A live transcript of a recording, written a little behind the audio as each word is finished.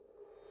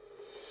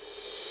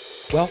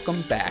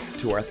Welcome back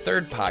to our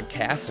third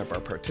podcast of our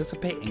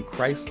Participate in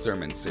Christ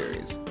sermon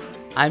series.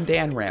 I'm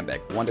Dan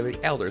Rambeck, one of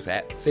the elders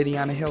at City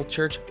on a Hill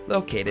Church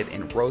located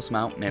in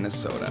Rosemount,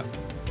 Minnesota.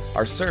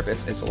 Our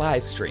service is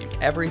live streamed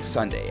every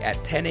Sunday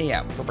at 10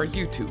 a.m. from our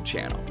YouTube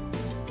channel.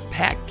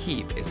 Pat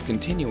Keefe is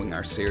continuing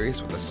our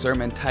series with a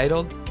sermon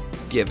titled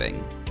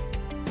Giving.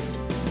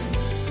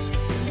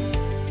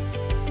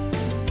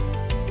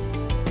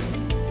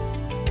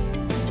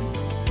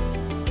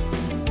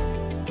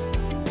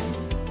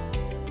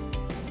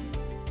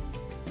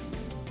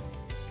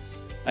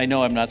 I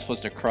know I'm not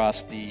supposed to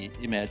cross the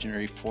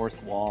imaginary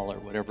fourth wall or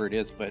whatever it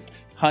is, but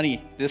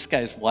honey, this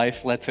guy's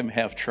wife lets him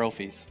have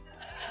trophies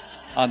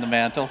on the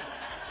mantle.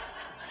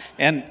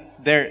 And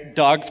their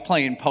dog's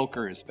playing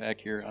poker is back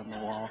here on the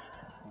wall.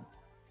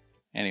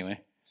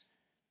 Anyway,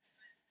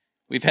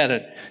 we've had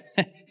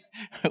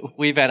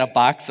a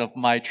box of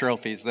my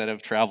trophies that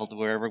have traveled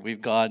wherever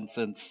we've gone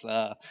since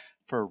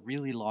for a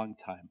really long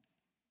time.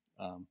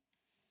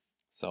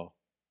 So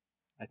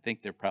I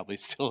think they're probably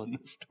still in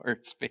the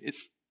storage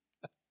space.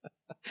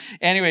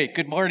 Anyway,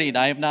 good morning.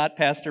 I am not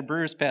Pastor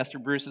Bruce. Pastor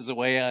Bruce is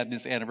away on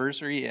his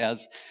anniversary,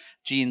 as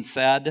Gene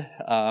said.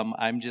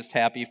 I'm just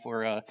happy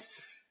for a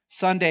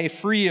Sunday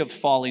free of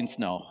falling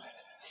snow.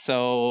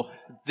 So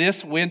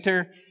this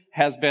winter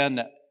has been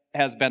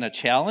a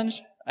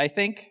challenge, I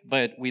think,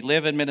 but we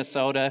live in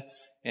Minnesota,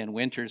 and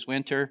winter's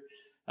winter.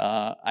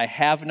 I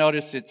have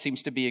noticed it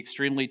seems to be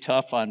extremely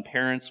tough on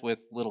parents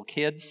with little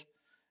kids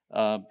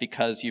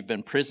because you've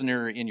been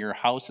prisoner in your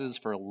houses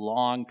for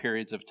long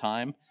periods of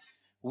time.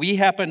 We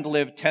happen to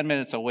live 10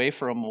 minutes away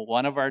from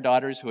one of our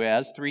daughters who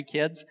has 3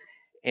 kids,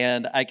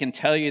 and I can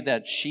tell you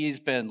that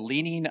she's been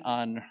leaning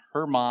on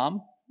her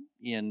mom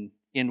in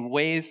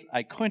ways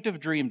I couldn't have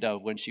dreamed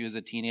of when she was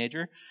a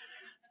teenager.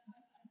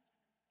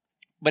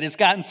 But it's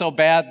gotten so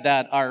bad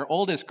that our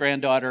oldest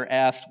granddaughter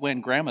asked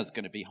when Grandma's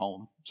going to be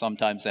home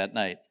sometimes at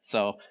night.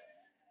 So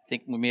I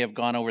think we may have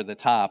gone over the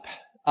top.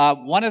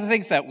 One of the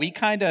things that we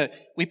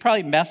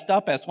probably messed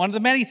up as, one of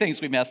the many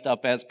things we messed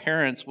up as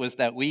parents was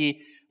that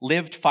we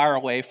lived far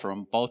away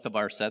from both of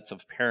our sets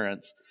of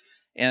parents.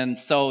 And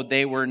so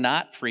they were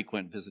not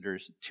frequent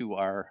visitors to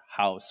our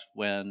house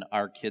when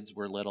our kids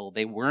were little.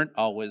 They weren't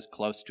always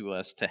close to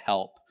us to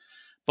help.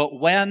 But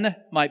when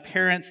my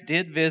parents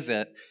did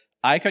visit,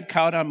 I could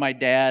count on my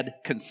dad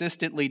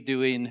consistently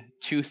doing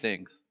 2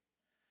 things.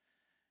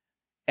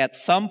 At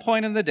some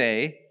point in the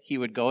day, he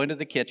would go into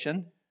the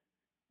kitchen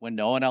when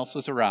no one else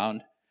was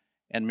around,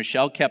 and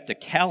Michelle kept a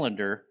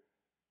calendar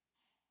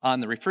on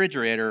the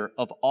refrigerator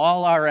of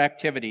all our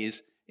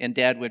activities, and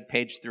Dad would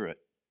page through it.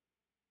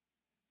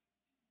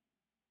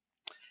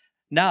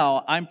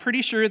 Now, I'm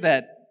pretty sure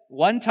that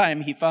one time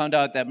he found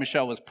out that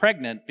Michelle was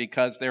pregnant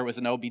because there was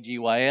an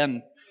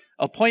OBGYN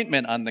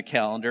appointment on the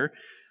calendar,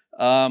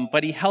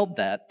 but he held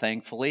that,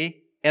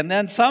 thankfully. And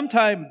then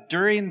sometime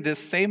during this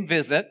same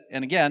visit,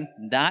 and again,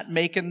 not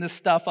making this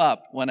stuff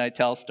up when I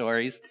tell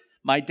stories,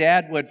 my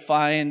dad would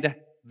find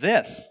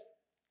this,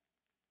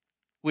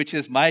 which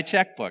is my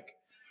checkbook.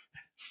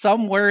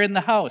 Somewhere in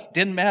the house.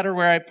 Didn't matter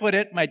where I put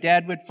it, my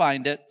dad would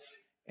find it,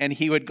 and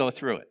he would go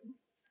through it.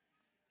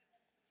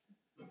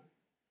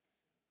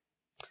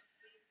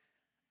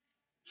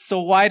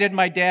 So why did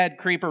my dad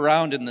creep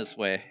around in this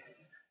way?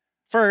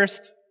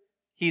 First,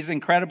 he's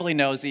incredibly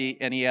nosy,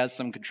 and he has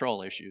some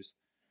control issues.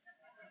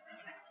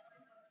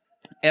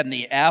 And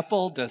the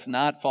apple does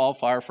not fall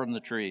far from the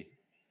tree.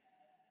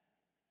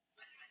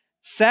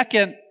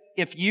 Second,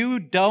 if you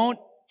don't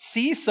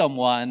see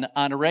someone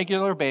on a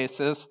regular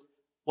basis,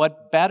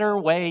 what better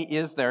way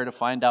is there to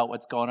find out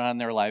what's going on in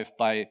their life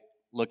by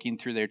looking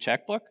through their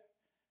checkbook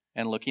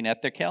and looking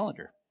at their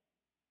calendar?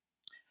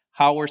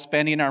 How we're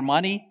spending our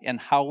money and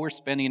how we're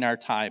spending our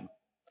time.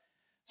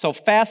 So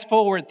fast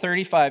forward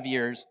 35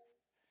 years,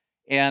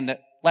 and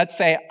let's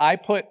say I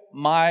put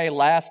my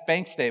last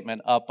bank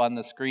statement up on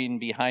the screen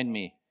behind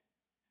me.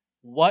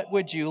 What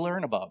would you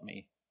learn about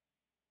me?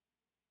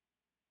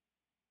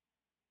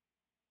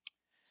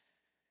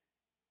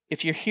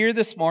 If you're here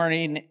this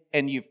morning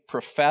and you've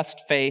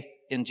professed faith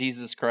in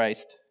Jesus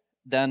Christ,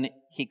 then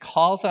He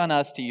calls on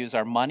us to use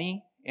our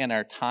money and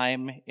our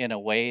time in a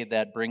way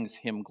that brings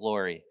Him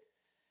glory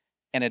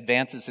and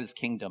advances His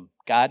kingdom.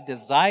 God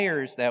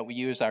desires that we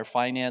use our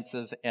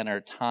finances and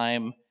our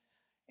time,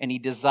 and He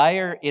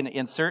desires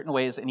in certain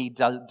ways, and He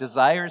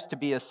desires to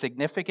be a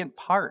significant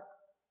part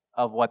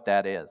of what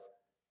that is.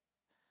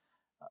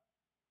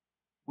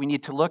 We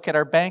need to look at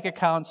our bank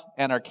accounts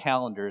and our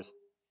calendars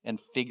and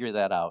figure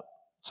that out.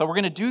 So we're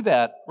going to do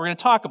that. We're going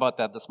to talk about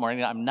that this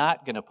morning. I'm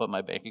not going to put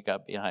my bank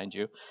account behind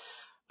you,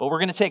 but we're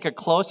going to take a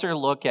closer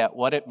look at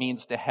what it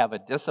means to have a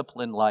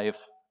disciplined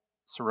life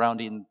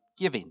surrounding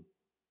giving.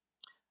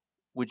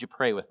 Would you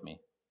pray with me?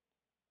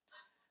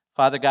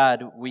 Father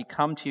God, we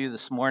come to you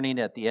this morning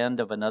at the end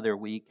of another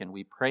week, and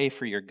we pray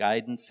for your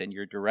guidance and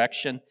your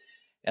direction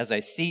as I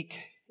seek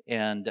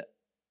and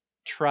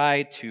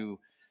try to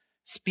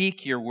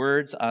speak your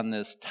words on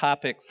this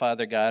topic,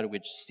 Father God,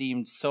 which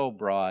seemed so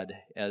broad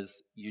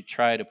as you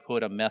try to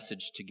put a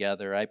message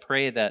together. I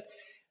pray that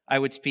I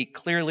would speak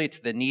clearly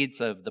to the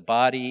needs of the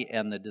body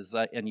and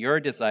and your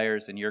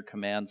desires and your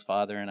commands,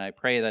 Father. And I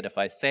pray that if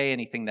I say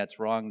anything that's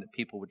wrong, that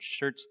people would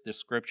search the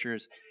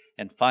Scriptures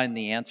and find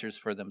the answers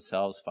for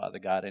themselves, Father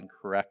God, and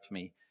correct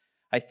me.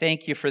 I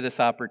thank you for this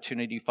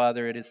opportunity,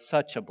 Father. It is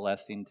such a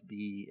blessing to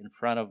be in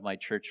front of my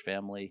church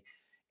family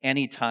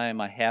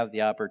anytime I have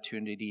the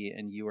opportunity,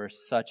 and you are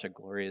such a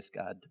glorious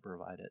God to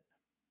provide it.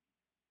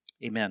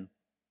 Amen.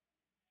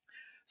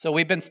 So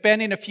we've been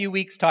spending a few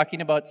weeks talking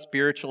about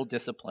spiritual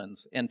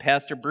disciplines, and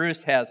Pastor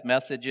Bruce has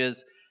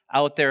messages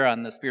out there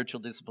on the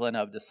spiritual discipline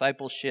of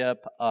discipleship,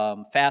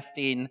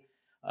 fasting,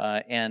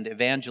 and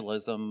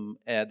evangelism.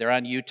 They're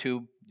on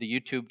YouTube, the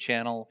YouTube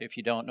channel. If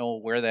you don't know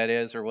where that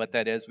is or what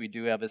that is, we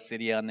do have a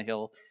City on the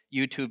Hill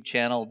YouTube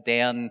channel.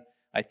 Dan,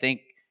 I think,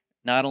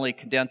 not only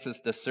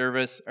condenses the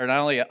service, or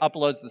not only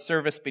uploads the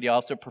service, but he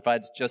also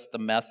provides just the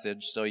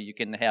message, so you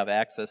can have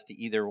access to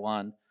either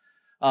one.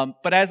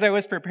 But as I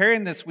was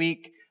preparing this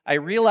week, I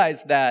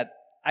realized that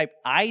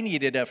I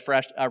needed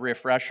a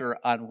refresher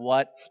on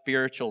what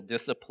spiritual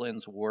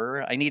disciplines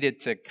were. I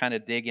needed to kind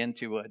of dig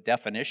into a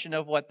definition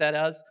of what that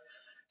is.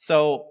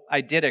 So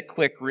I did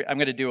I'm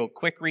going to do a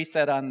quick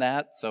reset on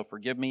that, so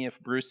forgive me if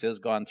Bruce has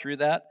gone through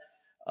that.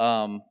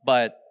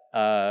 But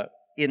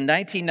in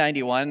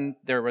 1991,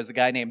 there was a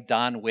guy named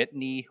Don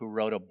Whitney who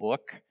wrote a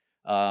book,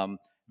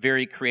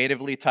 very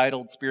creatively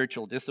titled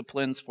Spiritual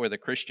Disciplines for the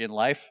Christian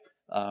Life.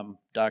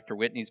 Dr.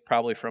 Whitney's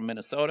probably from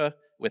Minnesota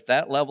with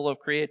that level of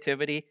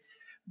creativity.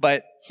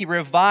 But he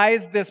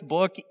revised this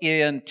book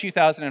in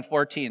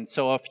 2014,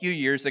 so a few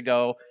years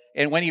ago.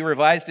 And when he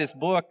revised his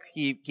book,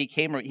 he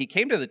came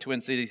to the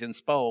Twin Cities and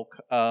spoke.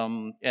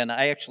 And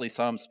I actually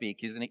saw him speak.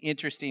 He's an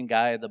interesting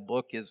guy. The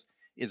book is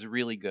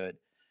really good.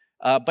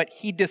 But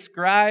he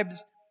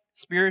describes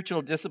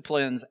spiritual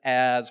disciplines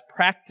as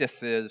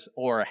practices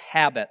or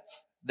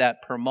habits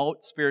that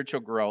promote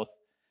spiritual growth.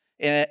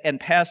 And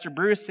Pastor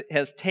Bruce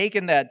has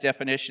taken that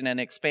definition and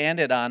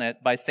expanded on it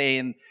by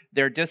saying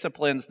they're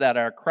disciplines that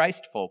are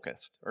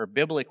Christ-focused or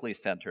biblically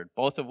centered,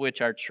 both of which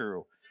are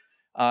true.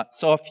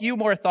 So a few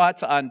more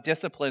thoughts on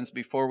disciplines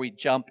before we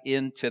jump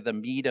into the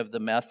meat of the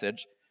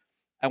message.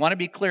 I want to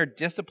be clear,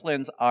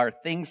 disciplines are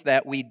things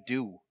that we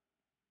do.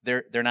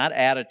 They're not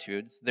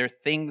attitudes, they're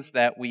things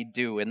that we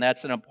do, and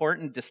that's an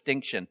important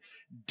distinction.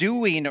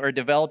 Doing or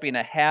developing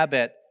a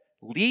habit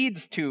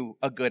leads to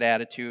a good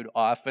attitude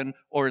often,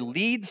 or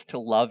leads to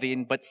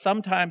loving, but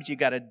sometimes you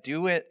got to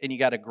do it and you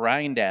got to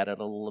grind at it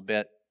a little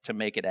bit to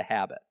make it a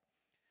habit.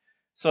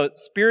 So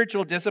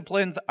spiritual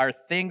disciplines are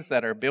things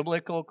that are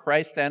biblical,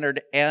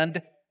 Christ-centered,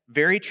 and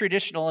very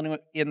traditional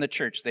in the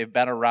church. They've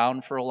been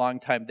around for a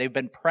long time. They've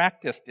been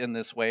practiced in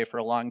this way for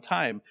a long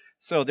time.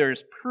 So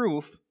there's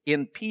proof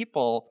in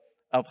people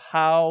of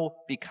how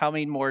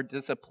becoming more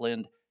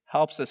disciplined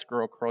helps us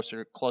grow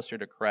closer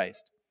to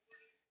Christ.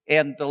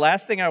 And the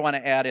last thing I want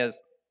to add is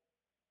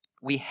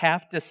we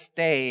have to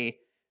stay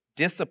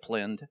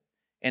disciplined.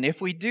 And if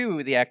we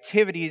do, the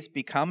activities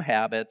become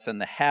habits, and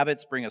the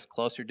habits bring us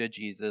closer to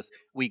Jesus.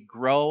 We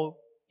grow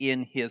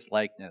in His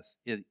likeness.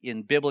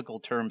 In biblical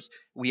terms,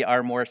 we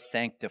are more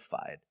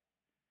sanctified.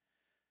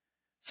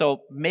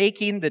 So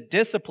making the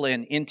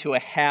discipline into a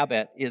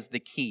habit is the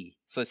key.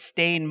 So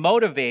staying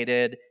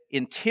motivated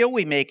until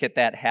we make it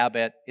that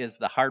habit is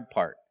the hard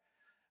part.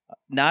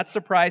 Not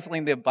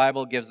surprisingly, the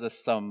Bible gives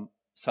us some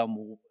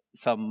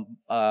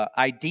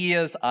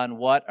ideas on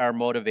what our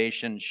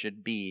motivation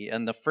should be.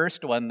 And the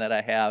first one that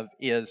I have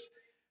is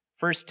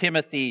 1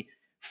 Timothy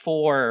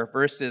 4,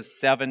 verses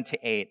 7 to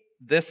 8.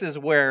 This is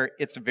where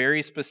it's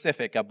very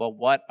specific about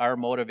what our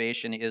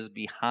motivation is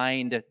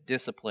behind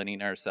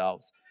disciplining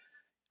ourselves.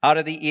 Out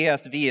of the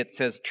ESV, it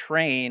says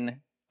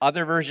train.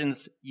 Other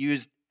versions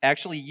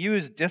actually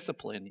use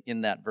discipline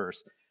in that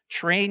verse.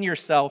 Train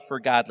yourself for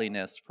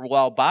godliness. For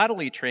while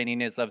bodily training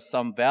is of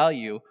some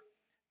value,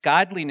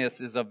 godliness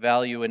is of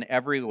value in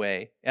every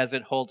way, as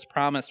it holds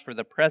promise for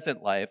the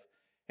present life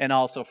and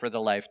also for the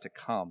life to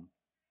come.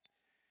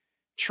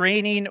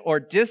 Training or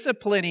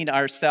disciplining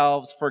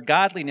ourselves for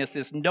godliness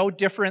is no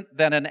different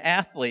than an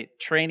athlete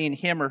training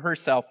him or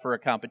herself for a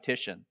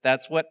competition.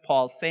 That's what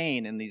Paul's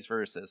saying in these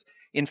verses.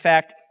 In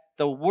fact,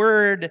 the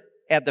word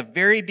at the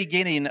very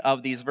beginning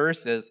of these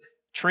verses,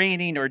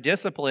 training or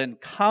discipline,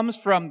 comes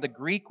from the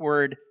Greek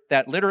word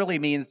that literally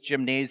means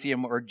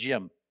gymnasium or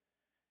gym.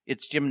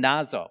 It's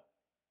gymnazo.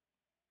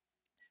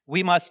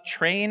 We must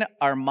train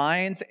our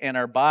minds and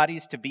our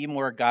bodies to be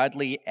more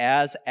godly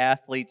as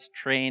athletes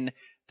train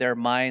their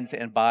minds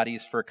and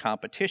bodies for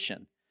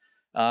competition.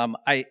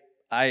 I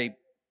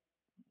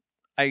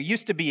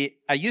used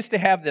to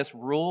have this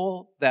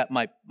rule that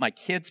my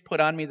kids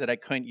put on me that I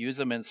couldn't use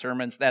them in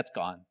sermons. That's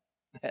gone.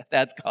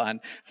 That's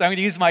gone. So I'm going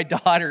to use my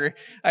daughter.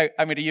 I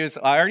already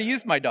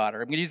used my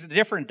daughter. I'm going to use a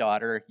different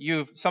daughter.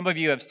 Some of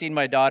you have seen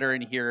my daughter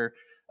in here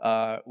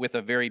with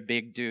a very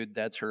big dude.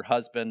 That's her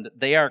husband.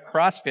 They are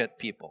CrossFit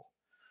people.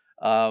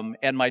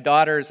 And my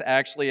daughter's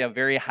actually a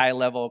very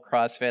high-level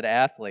CrossFit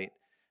athlete.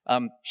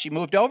 She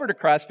moved over to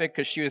CrossFit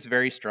because she was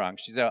very strong.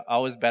 She's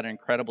always been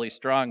incredibly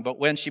strong. But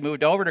when she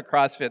moved over to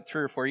CrossFit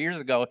 3 or 4 years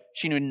ago,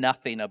 she knew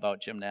nothing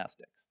about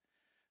gymnastics.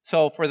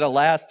 So for the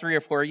last 3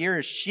 or 4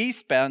 years, she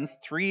spends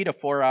 3 to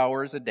 4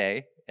 hours a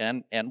day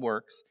and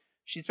works.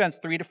 She spends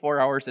 3 to 4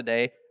 hours a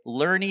day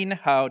learning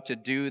how to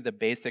do the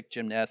basic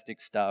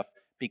gymnastic stuff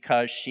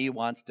because she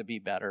wants to be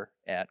better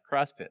at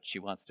CrossFit. She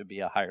wants to be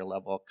a higher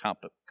level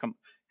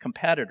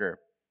competitor.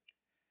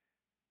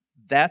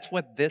 That's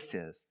what this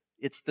is.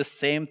 It's the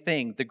same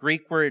thing. The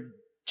Greek word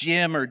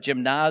gym or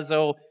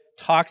gymnazo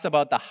talks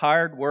about the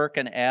hard work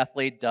an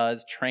athlete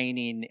does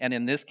training. And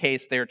in this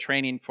case, they're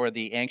training for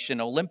the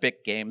ancient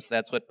Olympic Games.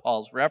 That's what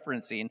Paul's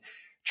referencing.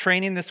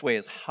 Training this way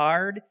is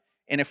hard.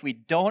 And if we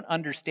don't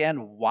understand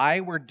why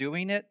we're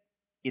doing it,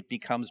 it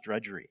becomes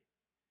drudgery.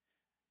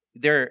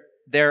 There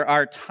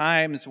are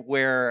times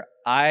where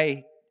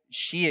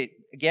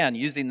again,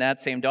 using that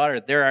same daughter,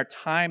 there are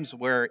times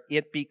where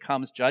it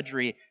becomes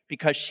drudgery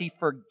because she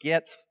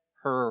forgets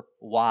her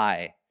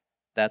why.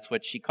 That's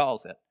what she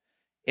calls it.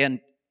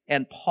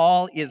 And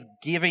Paul is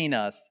giving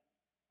us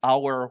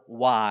our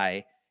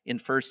why in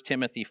 1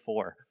 Timothy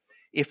 4.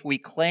 If we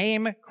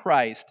claim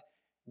Christ,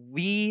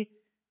 we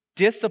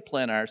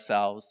discipline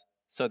ourselves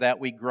so that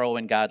we grow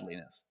in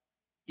godliness.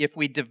 If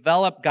we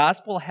develop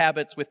gospel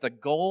habits with the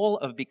goal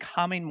of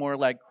becoming more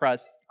like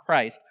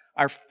Christ,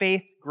 our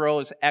faith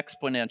grows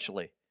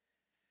exponentially.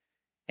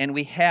 And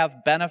we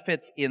have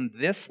benefits in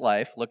this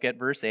life, look at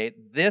verse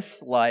 8,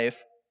 this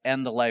life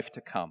and the life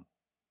to come.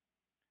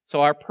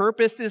 So our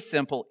purpose is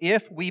simple.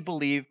 If we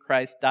believe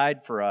Christ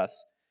died for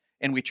us,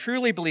 and we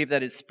truly believe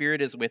that His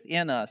Spirit is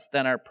within us,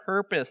 then our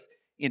purpose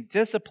in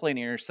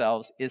disciplining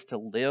ourselves is to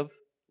live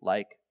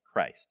like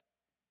Christ,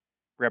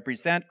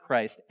 represent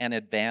Christ, and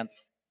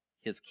advance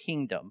His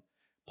kingdom.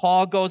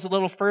 Paul goes a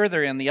little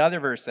further in the other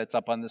verse that's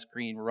up on the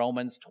screen,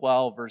 Romans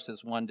 12,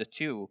 verses 1 to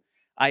 2.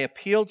 I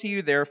appeal to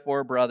you,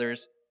 therefore,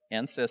 brothers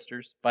and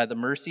sisters, by the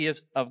mercy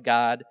of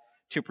God,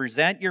 to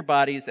present your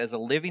bodies as a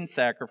living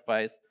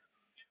sacrifice,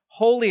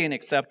 holy and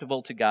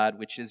acceptable to God,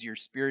 which is your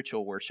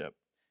spiritual worship.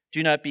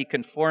 Do not be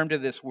conformed to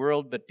this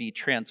world, but be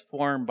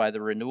transformed by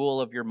the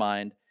renewal of your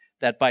mind,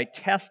 that by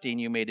testing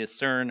you may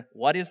discern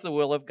what is the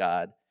will of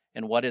God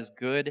and what is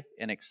good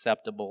and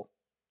acceptable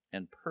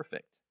and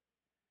perfect.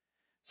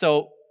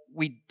 So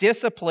we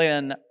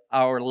discipline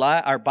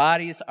our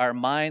bodies, our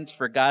minds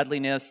for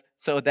godliness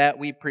so that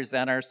we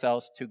present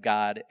ourselves to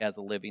God as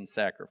a living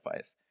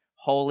sacrifice,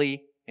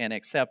 holy and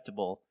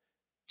acceptable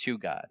to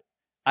God.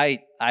 I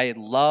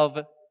love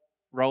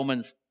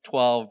Romans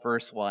 12,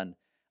 verse 1.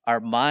 Our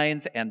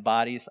minds and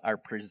bodies are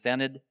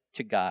presented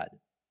to God.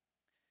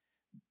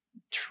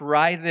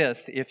 Try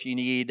this if you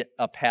need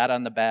a pat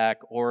on the back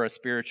or a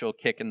spiritual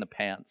kick in the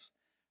pants.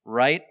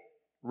 Write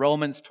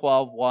Romans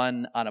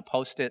 12:1 on a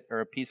Post-it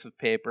or a piece of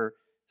paper.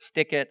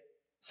 Stick it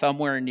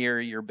somewhere near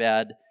your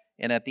bed.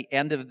 And at the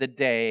end of the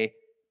day,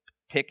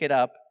 pick it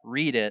up,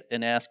 read it,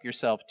 and ask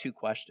yourself 2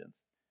 questions.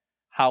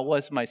 How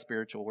was my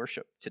spiritual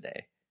worship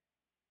today?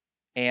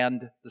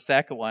 And the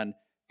second one,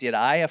 did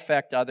I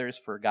affect others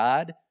for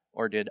God,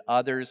 or did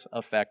others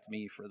affect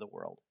me for the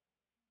world?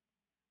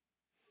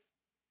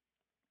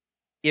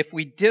 If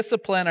we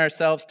discipline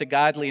ourselves to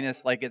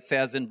godliness, like it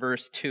says in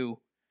verse 2,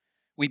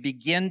 we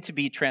begin to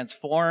be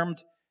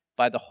transformed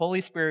by the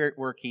Holy Spirit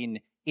working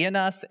in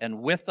us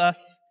and with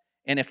us.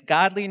 And if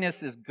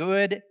godliness is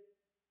good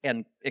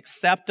and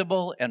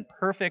acceptable and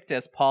perfect,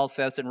 as Paul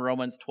says in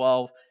Romans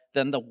 12,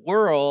 then the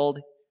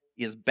world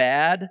is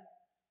bad,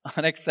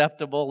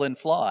 unacceptable, and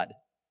flawed.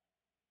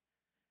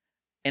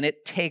 And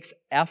it takes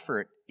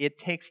effort. It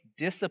takes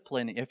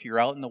discipline if you're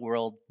out in the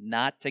world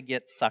not to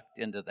get sucked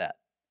into that.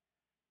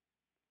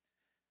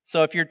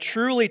 So if you're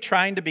truly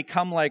trying to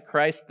become like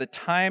Christ, the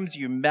times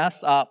you mess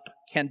up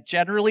can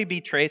generally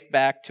be traced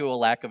back to a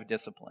lack of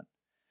discipline.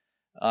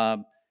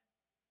 I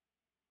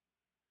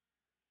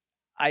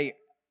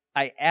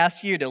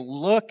ask you to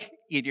look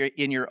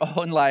in your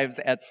own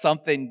lives at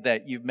something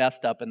that you've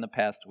messed up in the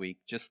past week.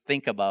 Just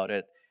think about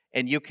it.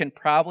 And you can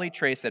probably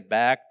trace it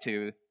back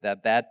to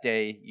that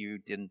day you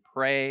didn't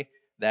pray,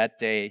 that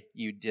day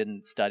you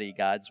didn't study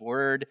God's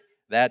Word,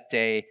 that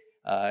day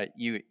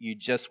you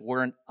just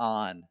weren't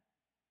on.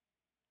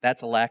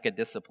 That's a lack of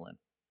discipline.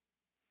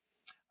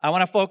 I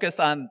want to focus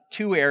on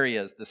 2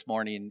 areas this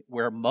morning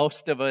where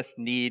most of us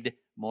need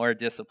more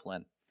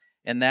discipline.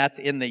 And that's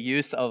in the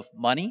use of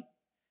money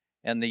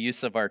and the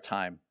use of our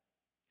time.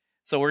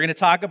 So we're going to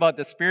talk about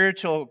the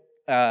spiritual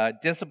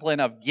discipline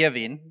of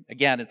giving.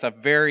 Again, it's a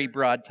very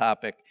broad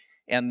topic.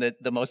 And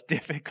the most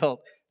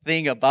difficult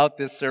thing about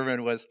this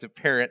sermon was to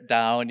pare it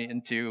down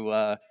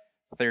into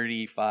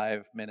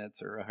 35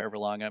 minutes or however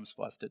long I'm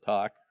supposed to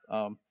talk.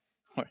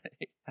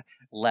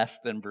 Less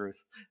than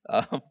Bruce.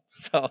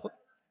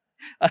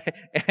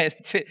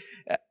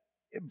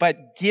 But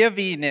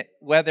giving,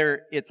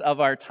 whether it's of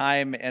our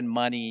time and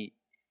money,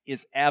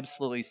 is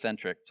absolutely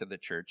centric to the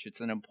church. It's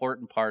an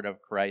important part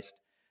of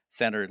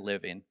Christ-centered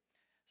living.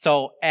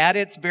 So at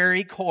its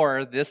very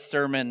core, this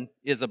sermon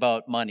is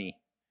about money.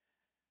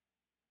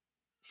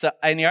 So,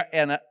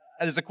 and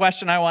there's a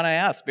question I want to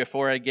ask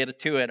before I get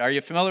to it. Are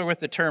you familiar with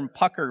the term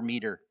pucker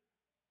meter?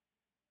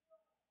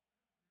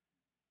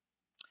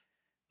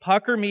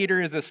 Pucker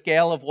meter is a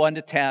scale of 1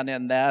 to 10,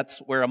 and that's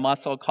where a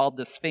muscle called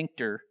the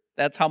sphincter,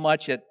 that's how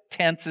much it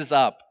tenses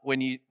up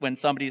when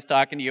somebody's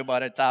talking to you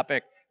about a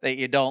topic that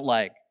you don't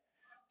like.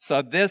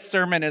 So this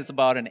sermon is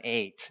about an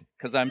 8,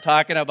 because I'm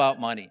talking about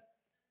money.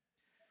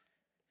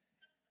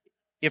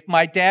 If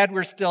my dad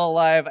were still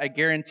alive, I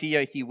guarantee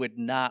you he would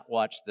not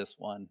watch this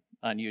one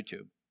on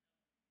YouTube.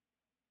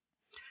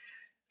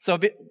 So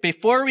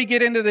before we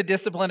get into the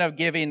discipline of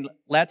giving,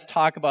 let's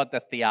talk about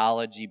the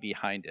theology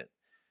behind it.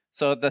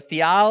 So the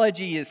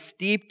theology is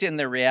steeped in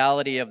the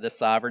reality of the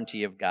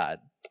sovereignty of God.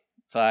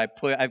 So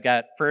I've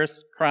got 1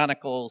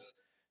 Chronicles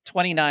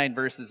 29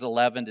 verses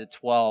 11 to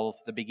 12,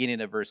 the beginning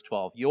of verse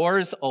 12.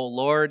 Yours, O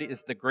Lord,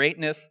 is the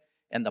greatness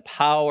and the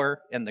power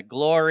and the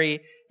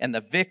glory and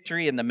the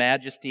victory and the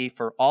majesty,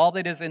 for all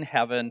that is in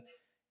heaven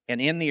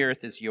and in the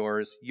earth is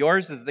yours.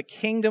 Yours is the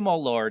kingdom, O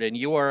Lord, and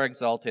you are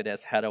exalted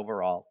as head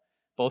over all.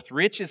 Both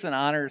riches and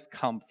honors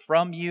come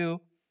from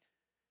you,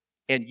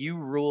 and you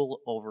rule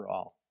over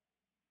all.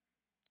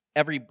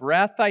 Every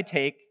breath I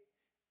take,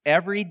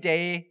 every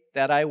day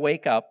that I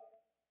wake up,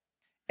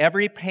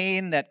 every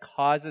pain that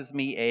causes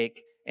me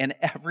ache, and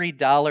every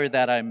dollar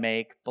that I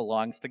make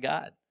belongs to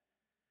God.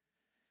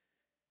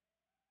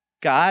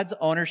 God's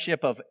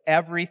ownership of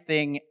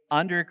everything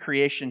under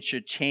creation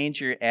should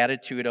change your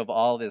attitude of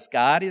all this.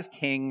 God is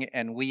king,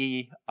 and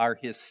we are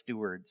his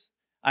stewards.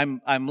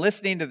 I'm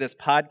listening to this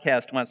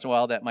podcast once in a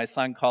while that my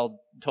son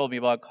told me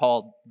about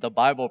called The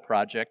Bible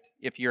Project.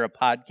 If you're a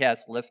podcast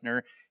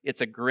listener,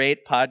 it's a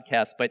great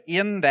podcast. But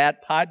in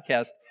that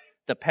podcast,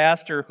 the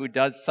pastor who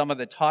does some of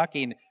the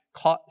talking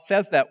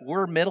says that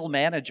we're middle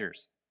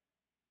managers.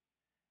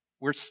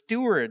 We're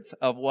stewards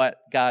of what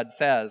God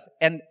says.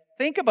 And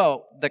think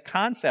about the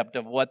concept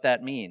of what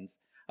that means.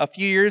 A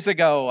few years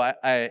ago,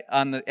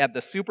 at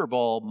the Super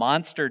Bowl,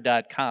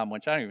 Monster.com,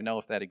 which I don't even know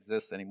if that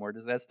exists anymore.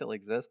 Does that still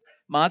exist?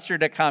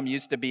 Monster.com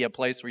used to be a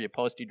place where you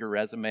posted your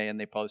resume and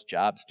they post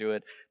jobs to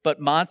it. But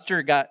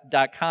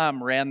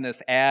Monster.com ran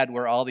this ad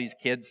where all these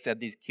kids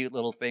said these cute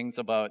little things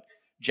about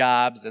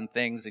jobs and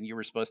things, and you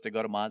were supposed to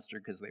go to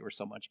Monster because they were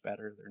so much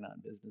better. They're not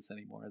in business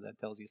anymore. That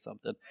tells you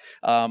something.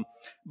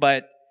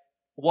 But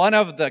one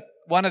of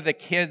the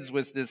kids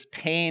was this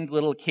pained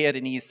little kid,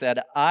 and he said,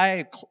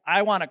 "I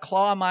want to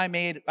claw my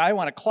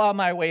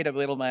way to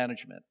middle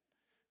management."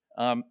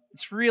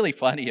 It's really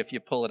funny if you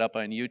pull it up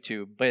on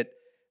YouTube, but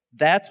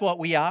that's what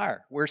we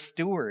are. We're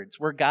stewards.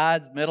 We're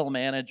God's middle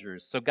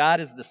managers. So God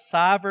is the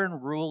sovereign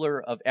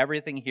ruler of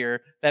everything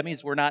here. That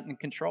means we're not in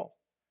control.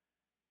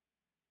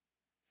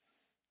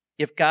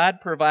 If God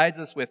provides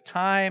us with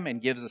time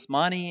and gives us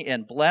money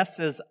and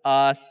blesses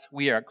us,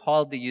 we are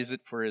called to use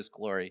it for his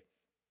glory.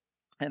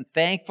 And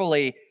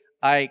thankfully,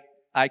 I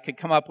could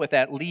come up with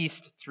at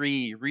least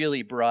 3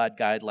 really broad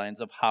guidelines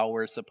of how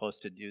we're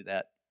supposed to do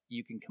that.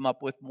 You can come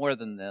up with more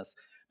than this,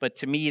 but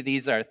to me,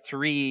 these are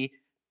three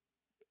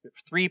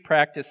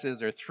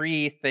practices or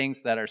 3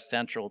 things that are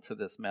central to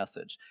this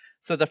message.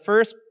 So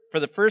for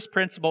the first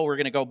principle, we're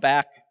going to go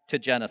back to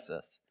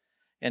Genesis.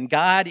 And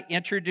God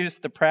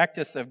introduced the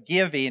practice of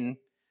giving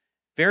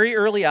very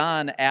early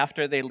on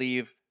after they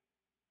leave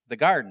the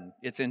garden.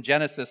 It's in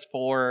Genesis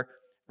 4,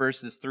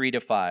 verses 3 to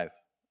 5.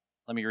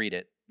 Let me read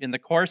it. In the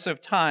course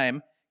of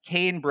time,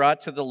 Cain brought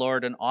to the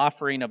Lord an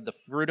offering of the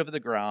fruit of the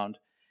ground,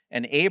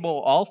 and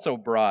Abel also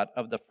brought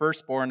of the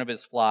firstborn of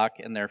his flock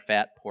and their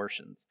fat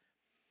portions.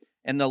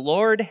 And the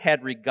Lord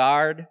had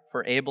regard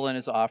for Abel and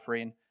his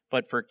offering,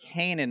 but for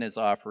Cain and his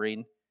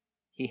offering,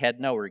 he had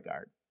no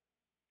regard.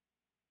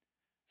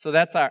 So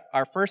that's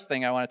our first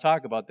thing I want to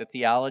talk about, the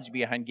theology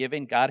behind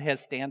giving. God has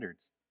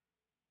standards,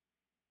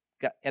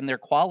 and they're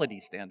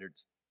quality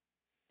standards.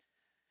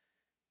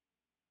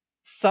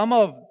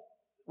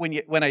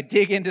 When I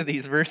dig into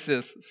these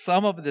verses,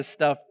 some of this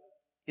stuff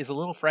is a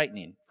little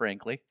frightening,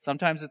 frankly.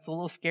 Sometimes it's a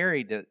little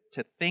scary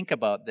to think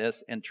about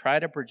this and try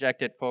to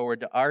project it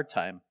forward to our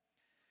time.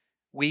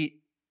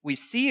 We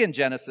see in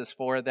Genesis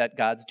 4 that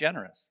God's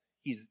generous.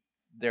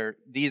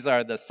 These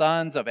are the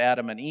sons of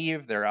Adam and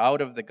Eve. They're out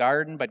of the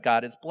garden, but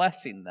God is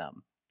blessing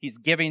them. He's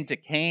giving to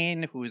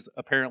Cain, who's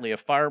apparently a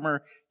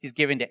farmer. He's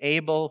giving to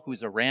Abel,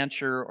 who's a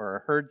rancher or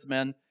a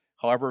herdsman,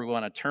 however we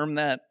want to term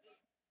that.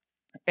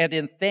 And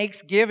in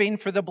thanksgiving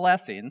for the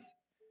blessings,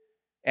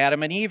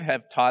 Adam and Eve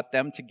have taught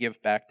them to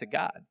give back to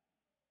God.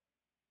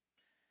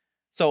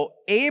 So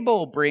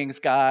Abel brings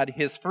God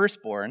his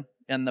firstborn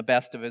and the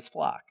best of his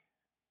flock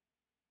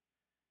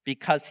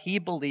because he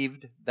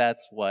believed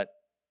that's what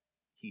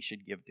he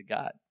should give to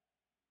God.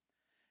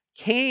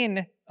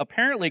 Cain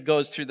apparently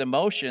goes through the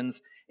motions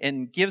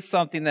and gives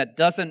something that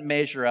doesn't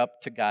measure up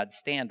to God's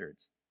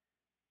standards.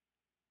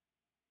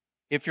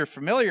 If you're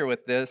familiar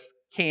with this,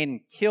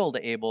 Cain killed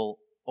Abel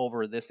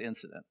over this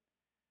incident.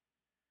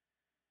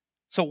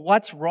 So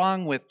what's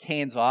wrong with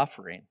Cain's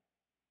offering?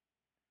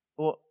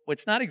 Well,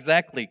 it's not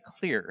exactly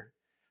clear.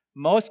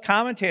 Most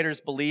commentators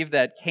believe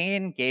that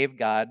Cain gave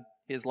God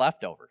his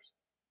leftovers.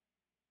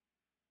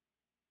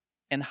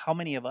 And how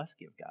many of us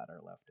give God our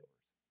leftovers?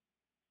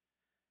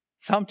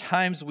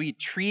 Sometimes we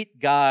treat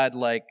God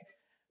like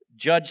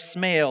Judge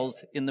Smales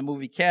in the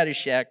movie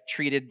Caddyshack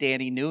treated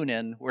Danny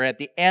Noonan, where at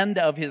the end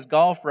of his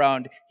golf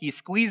round, he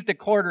squeezed a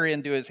quarter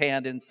into his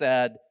hand and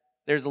said,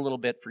 "There's a little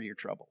bit for your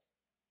troubles."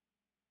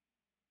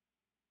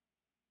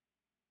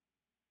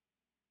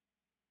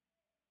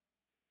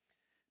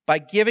 By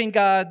giving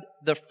God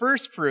the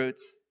first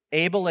fruits,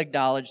 Abel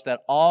acknowledged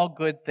that all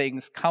good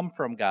things come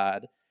from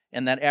God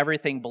and that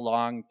everything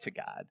belonged to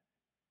God.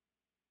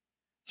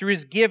 Through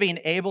his giving,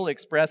 Abel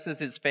expresses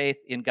his faith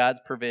in God's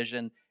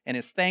provision and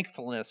his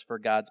thankfulness for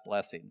God's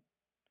blessing.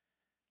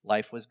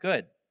 Life was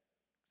good,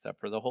 except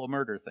for the whole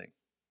murder thing.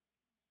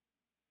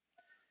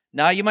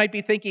 Now you might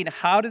be thinking,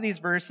 how do these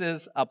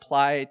verses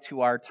apply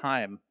to our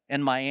time?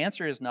 And my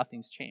answer is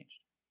nothing's changed.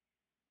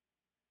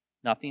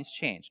 Nothing's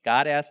changed.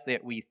 God asks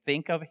that we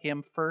think of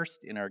him first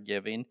in our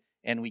giving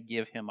and we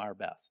give him our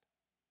best.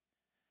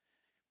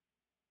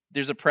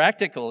 There's a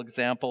practical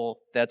example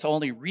that's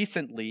only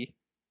recently,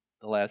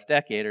 the last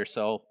decade or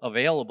so,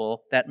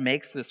 available that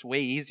makes this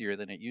way easier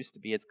than it used to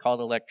be. It's called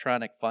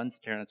electronic funds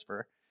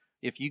transfer.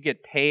 If you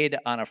get paid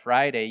on a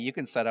Friday, you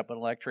can set up an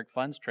electric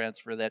funds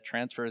transfer that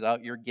transfers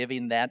out your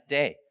giving that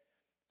day.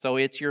 So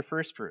it's your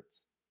first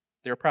fruits.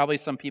 There are probably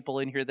some people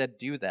in here that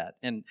do that,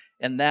 and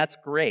that's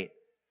great.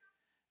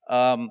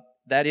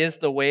 That is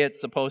the way it's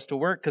supposed to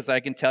work, because I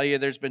can tell you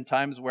there's been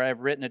times where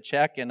I've written a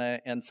check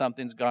and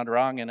something's gone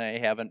wrong and I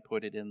haven't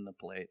put it in the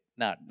plate.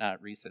 Not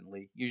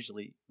recently,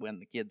 usually when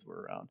the kids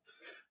were around.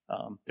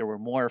 There were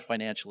more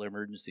financial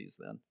emergencies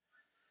then.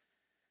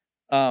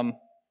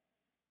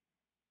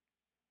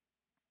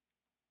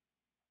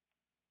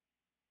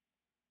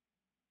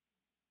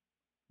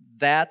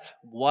 That's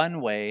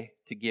one way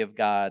to give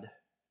God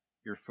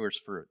your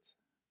first fruits.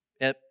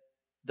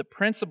 The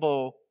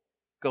principle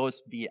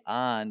goes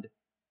beyond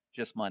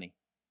just money.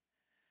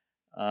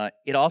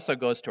 It also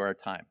goes to our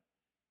time.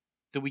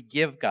 Do we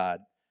give God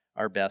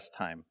our best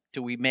time?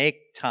 Do we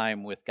make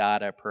time with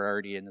God a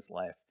priority in his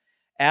life?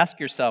 Ask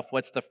yourself,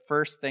 what's the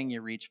first thing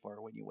you reach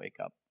for when you wake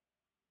up?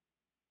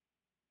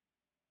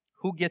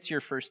 Who gets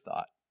your first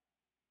thought?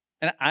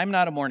 And I'm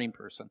not a morning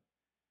person.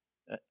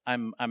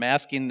 I'm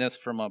asking this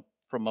from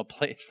a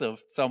place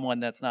of someone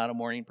that's not a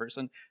morning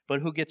person, but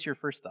who gets your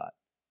first thought?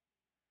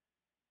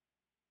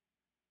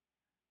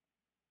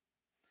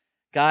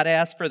 God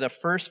asked for the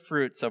first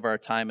fruits of our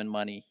time and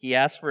money. He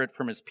asked for it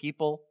from his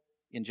people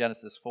in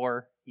Genesis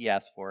 4. He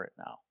asked for it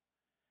now.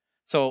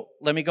 So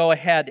let me go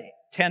ahead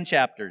 10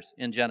 chapters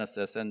in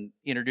Genesis and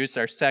introduce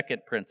our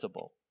second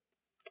principle.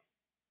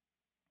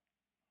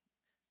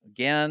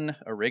 Again,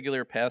 a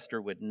regular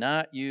pastor would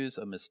not use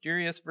a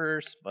mysterious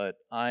verse, but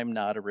I'm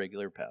not a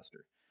regular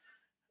pastor.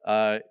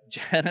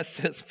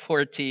 Genesis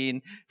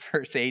 14,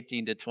 verse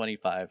 18 to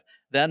 25.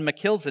 Then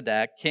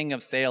Melchizedek, king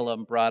of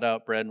Salem, brought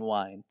out bread and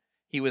wine.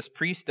 He was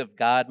priest of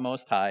God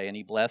Most High, and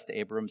he blessed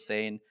Abram,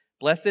 saying,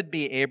 "Blessed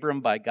be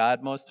Abram by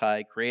God Most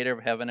High, creator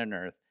of heaven and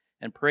earth,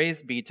 and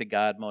praise be to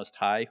God Most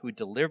High, who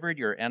delivered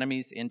your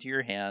enemies into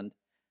your hand."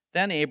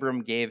 Then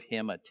Abram gave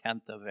him a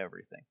tenth of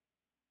everything.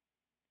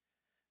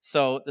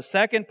 So the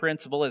second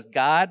principle is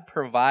God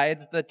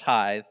provides the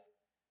tithe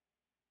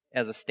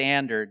as a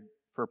standard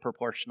for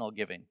proportional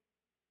giving.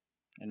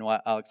 And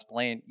I'll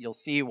explain, you'll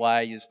see why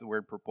I use the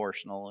word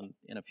proportional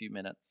in a few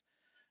minutes.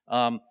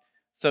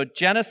 So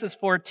Genesis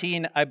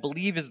 14, I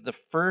believe, is the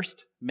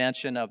first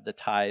mention of the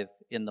tithe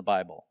in the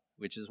Bible,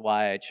 which is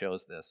why I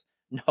chose this.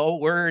 No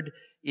word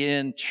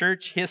in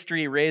church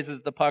history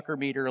raises the pucker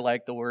meter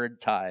like the word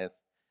tithe.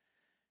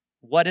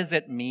 What does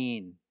it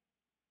mean?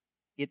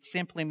 It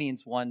simply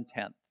means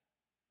 1/10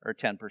 or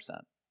 10%.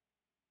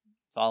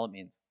 That's all it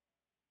means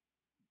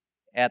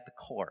at the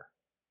core.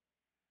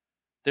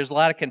 There's a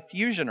lot of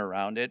confusion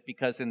around it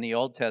because in the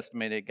Old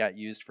Testament it got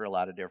used for a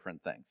lot of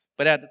different things.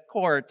 But at the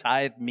core,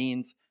 tithe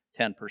means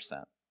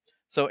 10%.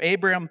 So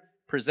Abram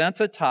presents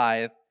a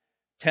tithe,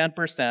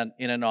 10%,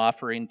 in an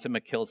offering to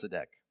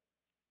Melchizedek.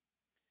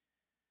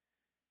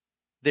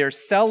 They're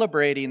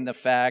celebrating the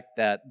fact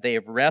that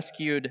they've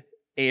rescued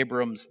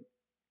Abram's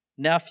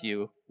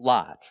nephew,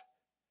 Lot,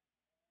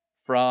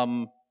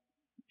 from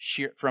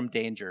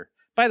danger.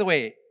 By the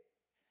way,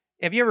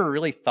 have you ever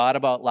really thought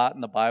about Lot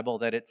in the Bible,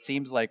 that it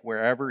seems like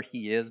wherever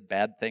he is,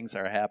 bad things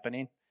are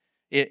happening?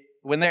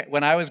 When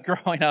I was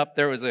growing up,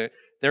 there was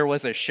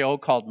a show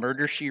called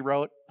Murder, She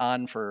Wrote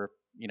on for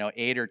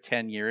 8 or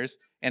 10 years,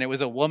 and it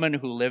was a woman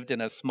who lived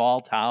in a small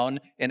town,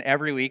 and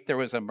every week there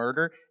was a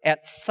murder.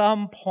 At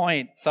some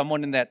point,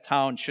 someone in that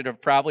town should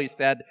have probably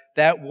said,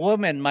 that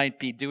woman might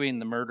be doing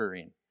the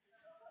murdering.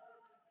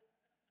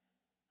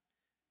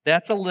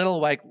 That's a little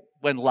like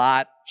when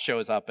Lot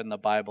shows up in the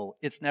Bible.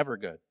 It's never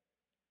good.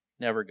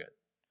 Never good.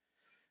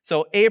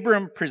 So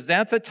Abram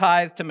presents a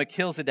tithe to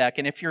Melchizedek,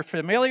 and if you're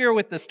familiar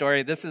with the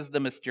story, this is the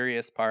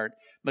mysterious part.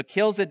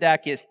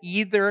 Melchizedek is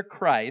either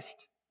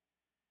Christ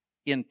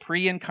in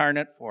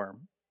pre-incarnate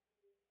form,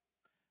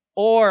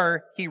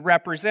 or he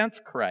represents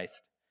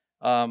Christ.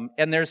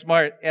 And there's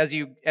more, as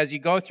you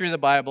go through the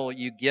Bible,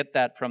 you get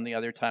that from the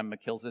other time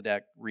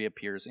Melchizedek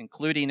reappears,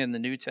 including in the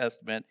New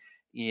Testament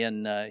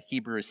in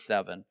Hebrews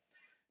 7.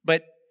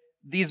 But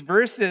these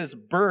verses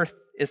birth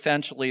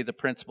essentially the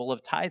principle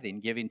of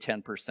tithing, giving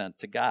 10%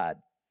 to God.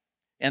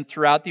 And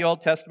throughout the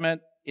Old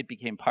Testament, it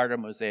became part of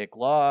Mosaic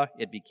law.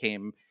 It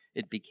became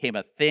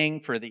a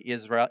thing for the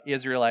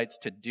Israelites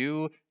to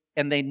do,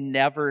 and they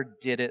never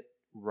did it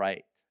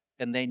right,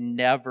 and they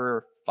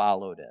never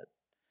followed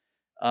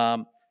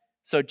it.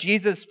 So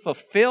Jesus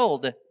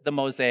fulfilled the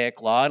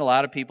Mosaic law, and a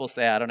lot of people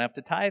say, I don't have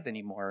to tithe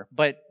anymore.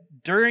 But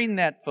during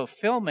that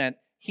fulfillment,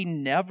 he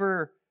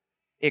never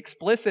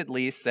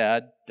explicitly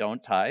said,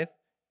 don't tithe,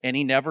 and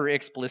he never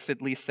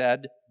explicitly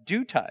said,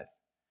 do tithe.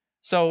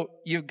 So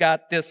you've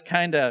got this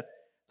kind of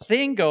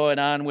thing going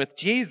on with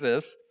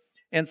Jesus,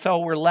 and so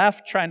we're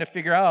left trying to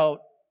figure out,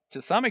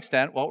 to some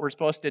extent, what we're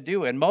supposed to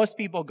do. And most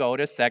people go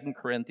to 2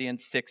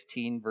 Corinthians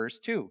 16, verse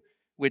 2,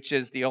 which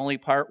is the only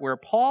part where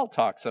Paul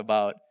talks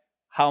about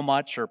how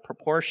much or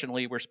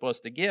proportionally we're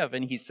supposed to give.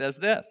 And he says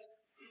this,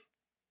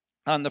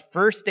 on the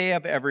first day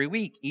of every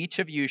week, each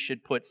of you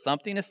should put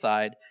something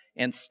aside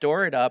and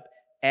store it up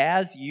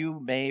as you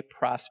may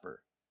prosper,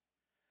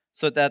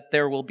 so that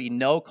there will be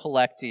no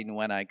collecting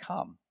when I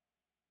come.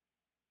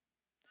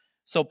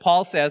 So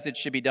Paul says it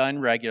should be done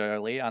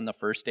regularly on the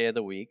first day of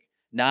the week,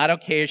 not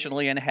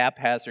occasionally and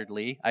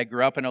haphazardly. I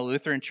grew up in a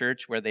Lutheran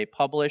church where they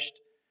published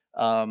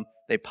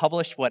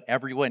what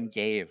everyone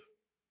gave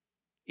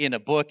in a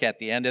book at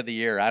the end of the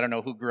year. I don't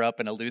know who grew up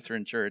in a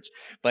Lutheran church,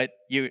 but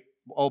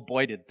oh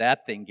boy, did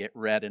that thing get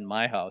read in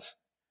my house.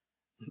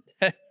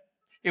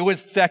 It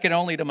was second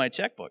only to my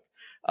checkbook.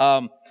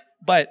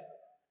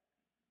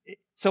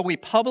 So we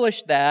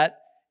published that,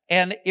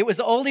 and it was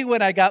only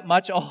when I got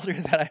much older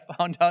that I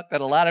found out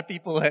that a lot of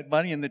people who had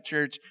money in the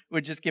church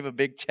would just give a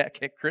big check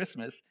at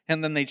Christmas,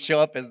 and then they'd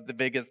show up as the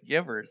biggest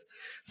givers.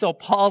 So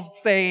Paul's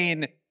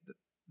saying,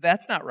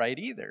 that's not right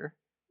either.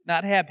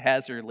 Not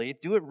haphazardly.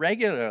 Do it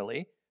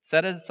regularly.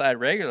 Set it aside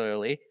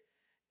regularly.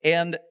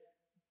 And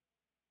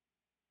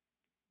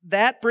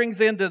that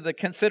brings into the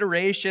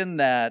consideration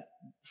that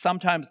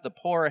sometimes the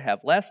poor have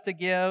less to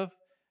give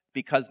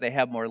because they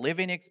have more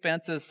living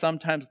expenses.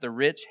 Sometimes the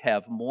rich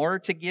have more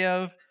to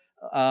give.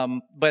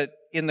 But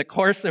in the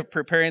course of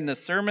preparing the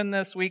sermon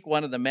this week,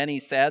 one of the many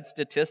sad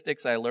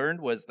statistics I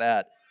learned was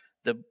that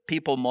the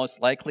people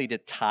most likely to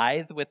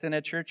tithe within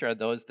a church are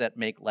those that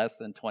make less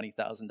than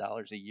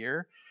 $20,000 a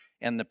year.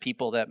 And the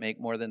people that make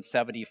more than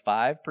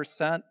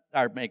 75%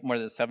 or make more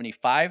than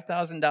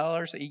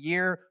 $75,000 a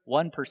year,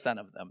 1%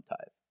 of them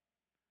tithe.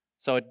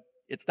 So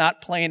it's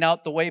not playing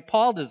out the way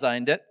Paul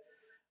designed it.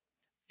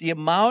 The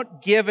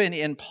amount given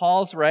in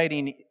Paul's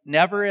writing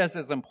never is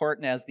as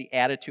important as the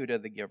attitude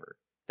of the giver.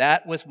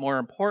 That was more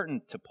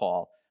important to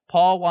Paul.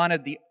 Paul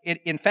wanted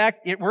in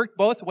fact, it worked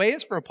both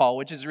ways for Paul,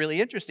 which is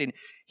really interesting.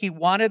 He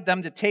wanted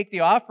them to take the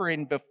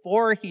offering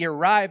before he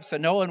arrived so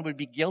no one would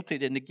be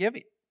guilted into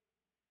giving.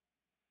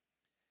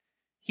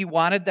 He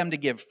wanted them to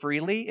give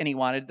freely, and he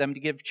wanted them to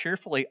give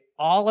cheerfully,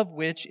 all of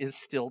which is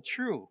still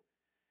true.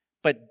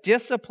 But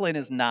discipline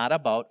is not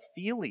about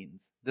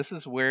feelings. This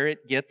is where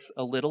it gets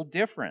a little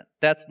different.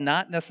 That's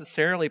not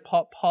necessarily,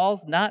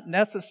 Paul's not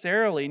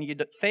necessarily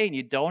saying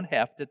you don't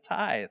have to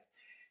tithe.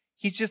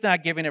 He's just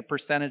not giving a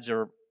percentage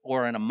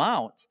or an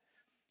amount.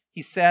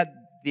 He said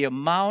the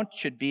amount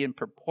should be in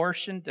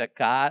proportion to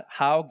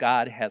how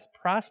God has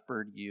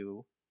prospered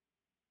you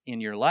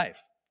in your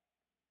life.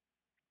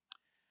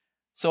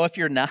 So if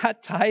you're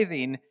not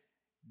tithing,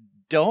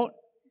 don't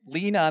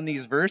lean on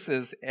these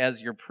verses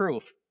as your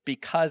proof,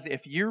 because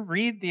if you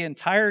read the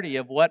entirety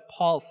of what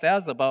Paul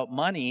says about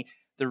money,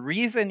 the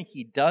reason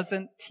he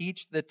doesn't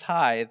teach the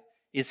tithe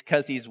is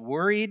because he's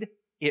worried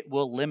it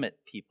will limit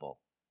people.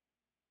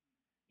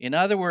 In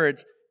other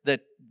words,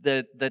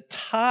 the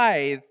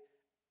tithe,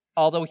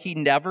 although he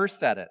never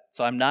said it,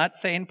 so I'm not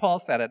saying Paul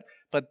said it,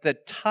 but the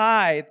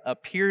tithe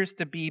appears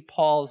to be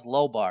Paul's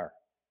low bar.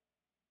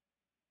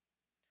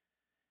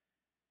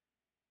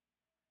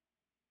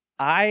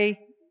 I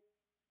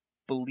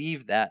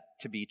believe that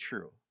to be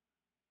true.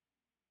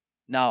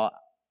 Now,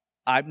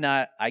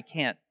 I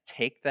can't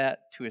take that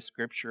to a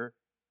scripture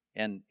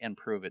and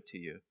prove it to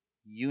you.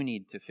 You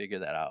need to figure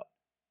that out.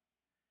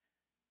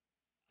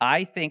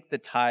 I think the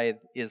tithe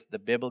is the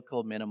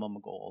biblical minimum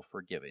goal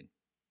for giving.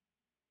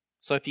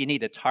 So if you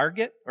need a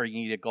target or you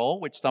need a goal,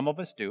 which some of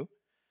us do,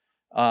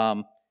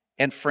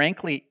 and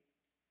frankly,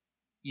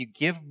 you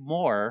give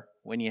more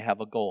when you have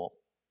a goal.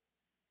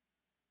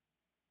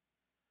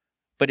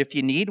 But if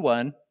you need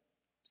one,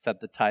 set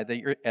the tithe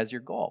as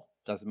your goal.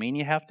 Doesn't mean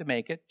you have to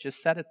make it.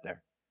 Just set it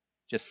there.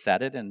 Just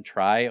set it and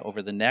try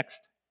over the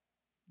next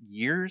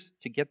years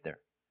to get there.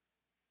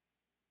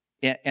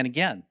 And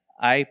again,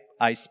 I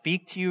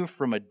speak to you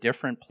from a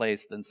different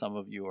place than some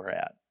of you are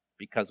at,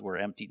 because we're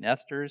empty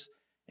nesters,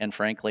 and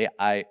frankly,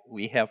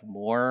 we have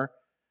more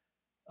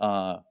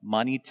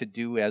money to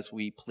do as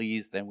we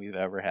please than we've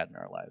ever had in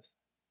our lives.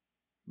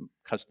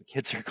 Because the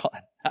kids are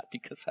gone, not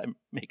because I'm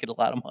making a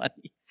lot of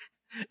money.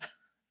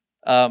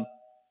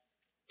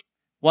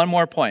 One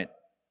more point.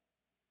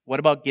 What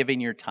about giving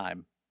your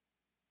time?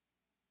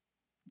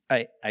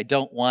 I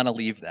don't want to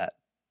leave that.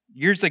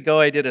 Years ago,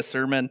 I did a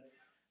sermon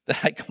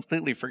that I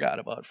completely forgot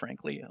about,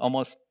 frankly,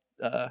 almost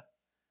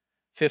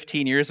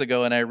 15 years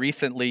ago, and I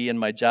recently, in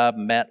my job,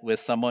 met with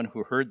someone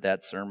who heard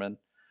that sermon.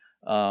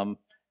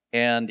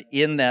 And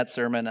in that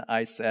sermon,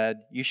 I said,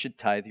 you should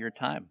tithe your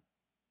time.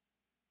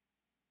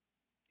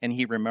 And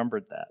he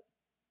remembered that.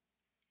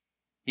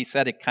 He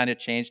said it kind of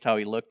changed how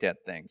he looked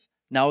at things.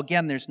 Now,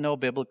 again, there's no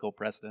biblical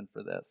precedent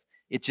for this.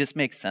 It just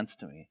makes sense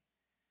to me.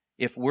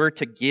 If we're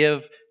to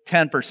give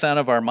 10%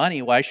 of our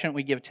money, why shouldn't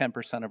we give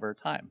 10% of our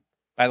time?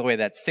 By the way,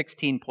 that's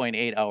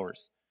 16.8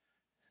 hours.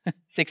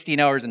 16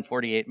 hours and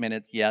 48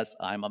 minutes. Yes,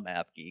 I'm a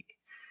math geek.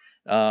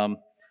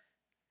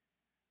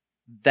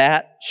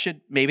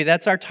 Maybe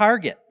that's our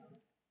target.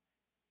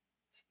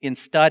 In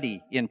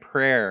study, in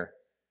prayer,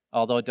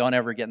 although don't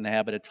ever get in the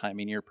habit of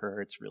timing your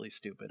prayer. It's really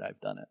stupid. I've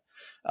done it.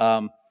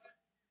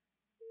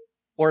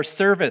 Or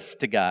service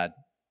to God.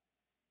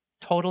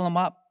 Total them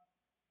up.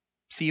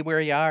 See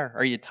where you are.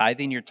 Are you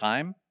tithing your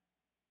time?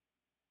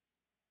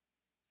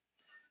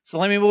 So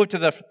let me move to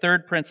the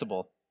third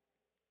principle.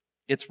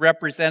 It's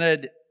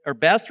represented, or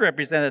best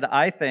represented,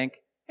 I think.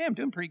 Hey, I'm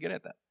doing pretty good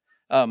at that.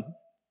 I'm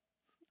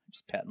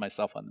just patting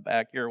myself on the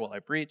back here while I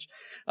preach.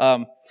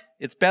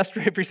 It's best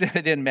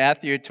represented in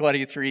Matthew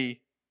 23,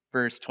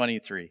 verse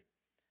 23.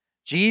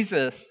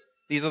 Jesus,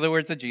 these are the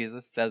words of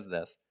Jesus, says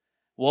this.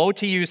 Woe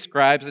to you,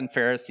 scribes and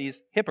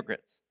Pharisees,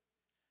 hypocrites!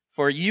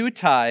 For you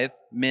tithe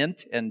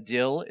mint and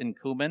dill and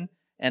cumin,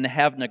 and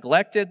have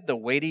neglected the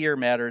weightier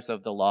matters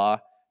of the law,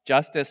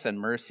 justice and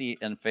mercy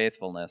and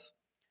faithfulness.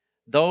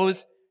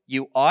 Those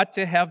you ought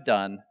to have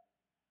done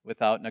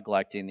without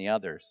neglecting the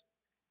others.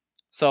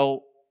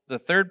 So the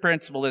third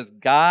principle is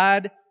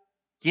God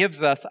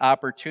gives us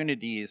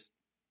opportunities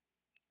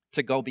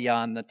to go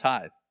beyond the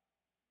tithe.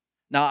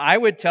 Now, I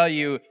would tell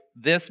you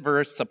this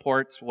verse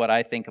supports what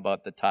I think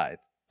about the tithe.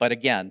 But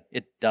again,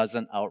 it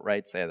doesn't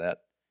outright say that.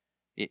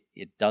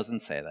 It doesn't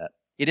say that.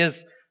 It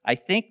is, I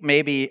think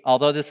maybe,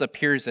 although this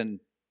appears in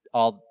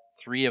all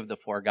three of the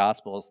four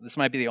Gospels, this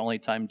might be the only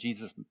time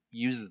Jesus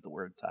uses the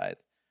word tithe.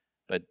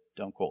 But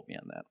don't quote me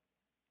on that.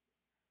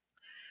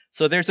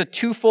 So there's a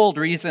twofold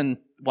reason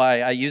why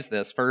I use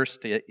this.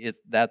 First,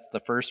 that's the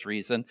first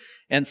reason.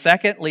 And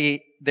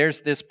secondly,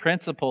 there's this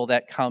principle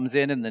that comes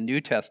in the New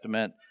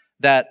Testament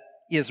that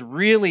is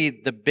really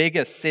the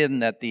biggest sin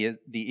that the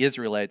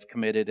Israelites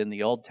committed in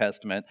the Old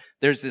Testament.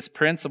 There's this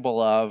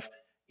principle of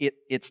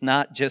it's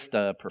not just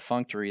a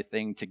perfunctory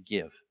thing to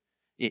give.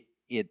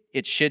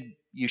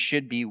 You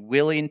should be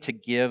willing to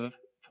give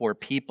for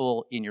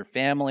people in your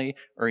family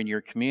or in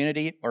your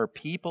community or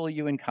people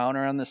you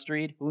encounter on the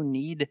street who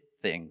need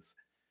things.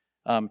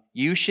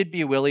 You should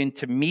be willing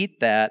to meet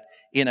that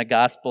in a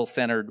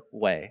gospel-centered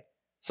way.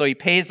 So he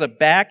pays a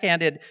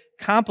backhanded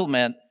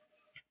compliment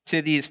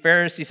to these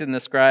Pharisees and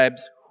the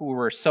scribes who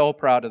were so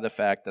proud of the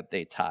fact that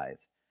they tithe.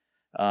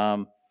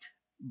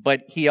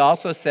 But he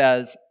also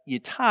says, you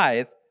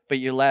tithe, but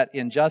you let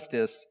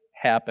injustice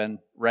happen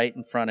right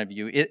in front of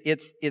you.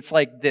 It's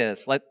like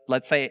this.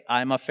 Let's say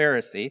I'm a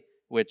Pharisee,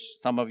 which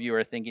some of you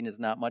are thinking is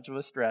not much of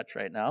a stretch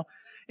right now.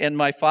 And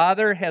my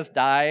father has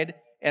died,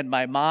 and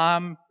my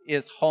mom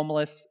is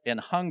homeless and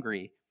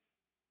hungry.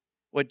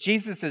 What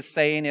Jesus is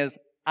saying is,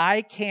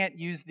 I can't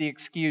use the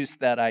excuse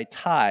that I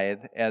tithe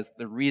as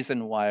the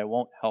reason why I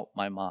won't help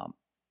my mom.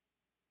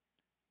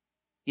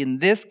 In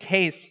this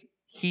case,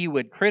 he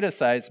would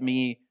criticize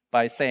me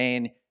by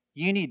saying,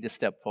 you need to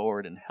step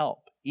forward and help,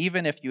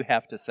 even if you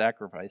have to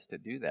sacrifice to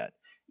do that,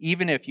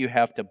 even if you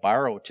have to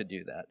borrow to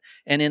do that.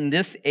 And in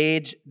this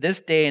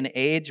day and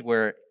age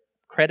where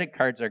credit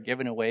cards are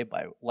given away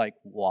by like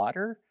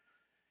water,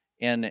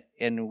 and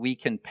we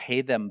can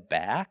pay them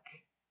back,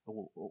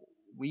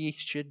 we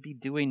should be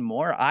doing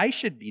more. I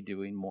should be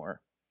doing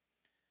more.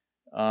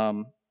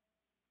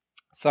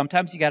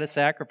 Sometimes you got to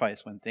sacrifice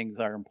when things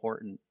are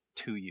important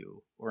to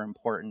you or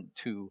important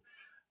to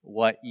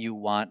what you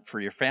want for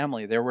your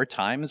family. There were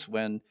times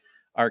when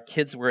our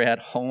kids were at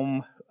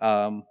home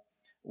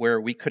where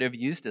we could have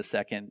used a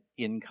second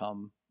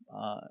income,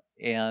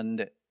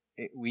 and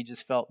we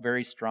just felt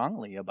very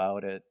strongly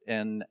about it.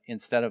 And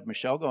instead of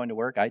Michelle going to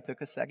work, I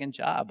took a second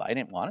job. I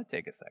didn't want to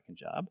take a second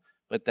job,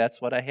 but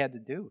that's what I had to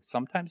do.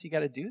 Sometimes you got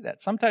to do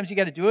that. Sometimes you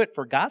got to do it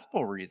for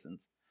gospel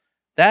reasons.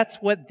 That's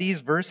what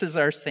these verses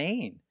are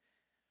saying.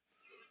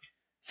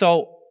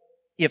 So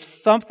if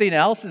something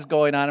else is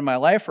going on in my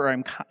life, or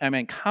I'm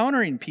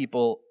encountering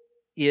people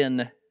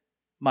in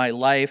my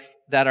life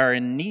that are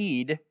in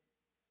need,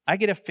 I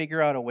got to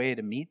figure out a way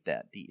to meet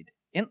that need.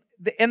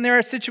 And there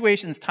are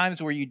situations,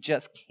 times where you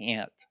just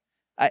can't.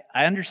 I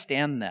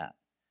understand that.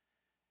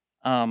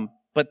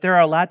 But there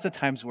are lots of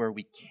times where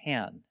we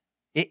can.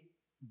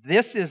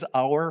 This is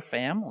our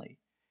family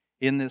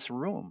in this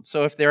room.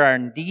 So if there are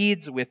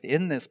needs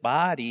within this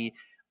body,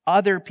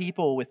 other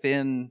people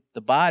within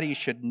the body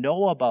should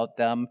know about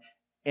them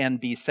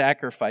and be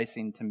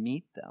sacrificing to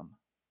meet them.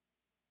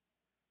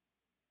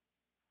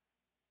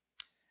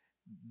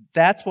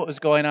 That's what was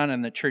going on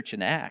in the church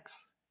in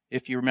Acts.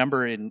 If you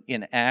remember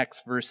in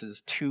Acts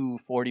verses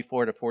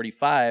 2:44 to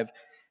 45,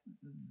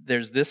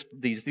 there's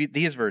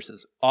these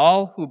verses.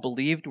 All who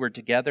believed were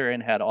together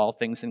and had all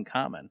things in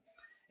common.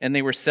 And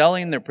they were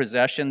selling their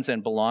possessions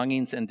and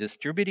belongings and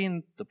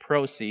distributing the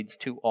proceeds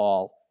to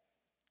all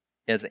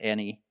as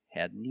any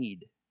had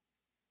need.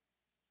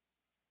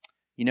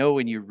 You know,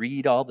 when you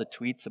read all the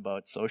tweets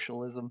about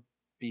socialism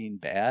being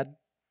bad,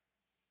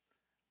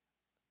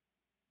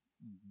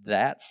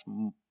 that's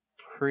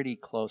pretty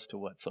close to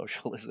what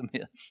socialism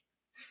is.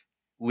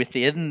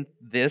 Within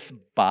this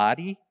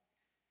body,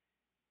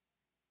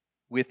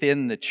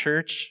 within the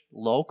church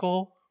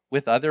local,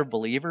 with other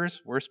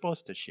believers, we're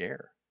supposed to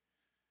share,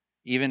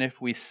 even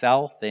if we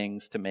sell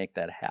things to make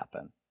that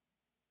happen.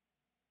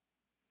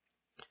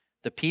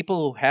 The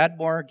people who had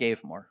more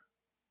gave more.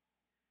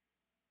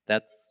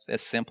 That's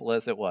as simple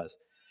as it was.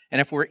 And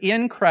if we're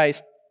in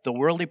Christ, the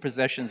worldly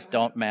possessions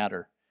don't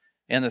matter.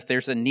 And if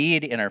there's a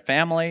need in our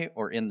family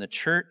or in the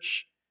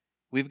church,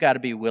 we've got to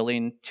be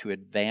willing to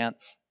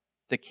advance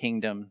the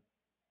kingdom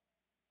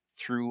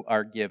through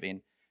our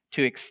giving,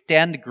 to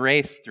extend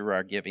grace through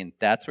our giving.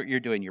 That's what you're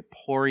doing. You're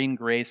pouring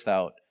grace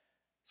out,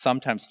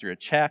 sometimes through a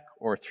check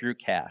or through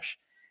cash.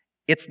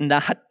 It's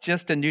not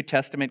just a New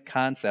Testament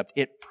concept.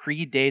 It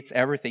predates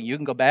everything. You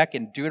can go back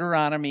in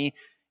Deuteronomy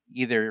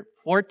either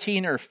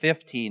 14 or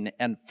 15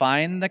 and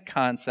find the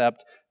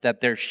concept that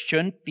there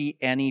shouldn't be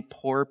any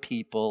poor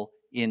people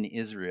in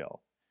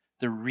Israel.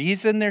 The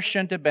reason there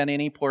shouldn't have been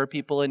any poor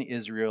people in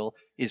Israel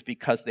is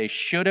because they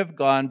should have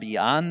gone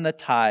beyond the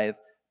tithe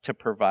to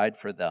provide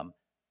for them.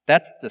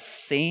 That's the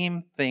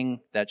same thing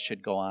that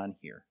should go on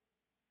here.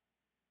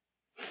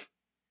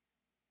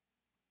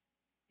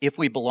 If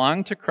we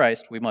belong to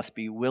Christ, we must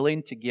be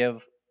willing to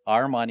give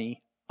our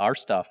money, our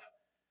stuff,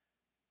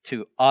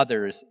 to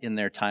others in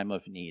their time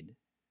of need.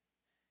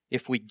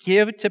 If we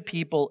give to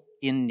people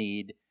in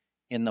need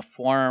in the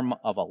form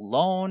of a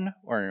loan,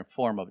 or in the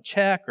form of a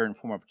check, or in the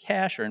form of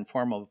cash, or in the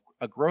form of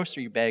a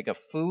grocery bag of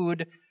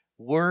food,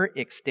 we're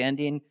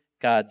extending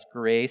God's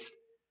grace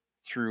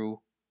through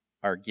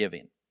our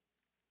giving.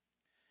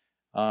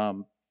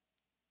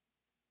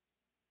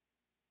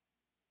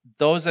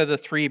 Those are the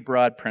three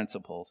broad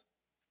principles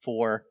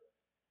for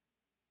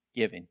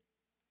giving,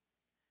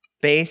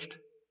 based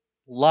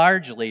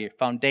largely,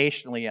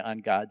 foundationally on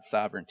God's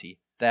sovereignty.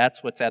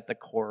 That's what's at the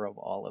core of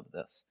all of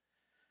this.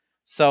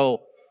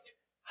 So,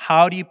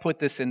 how do you put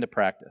this into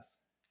practice?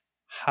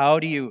 How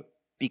do you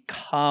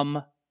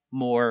become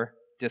more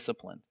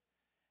disciplined?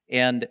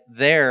 And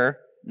there,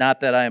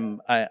 not that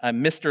I'm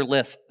Mr.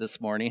 List this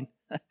morning.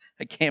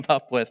 I came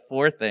up with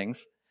 4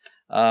 things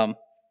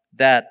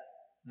that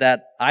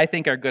I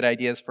think are good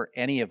ideas for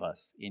any of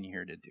us in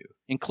here to do,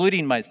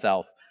 including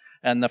myself.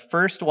 And the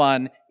first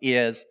one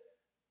is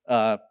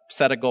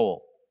set a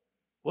goal.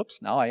 Whoops,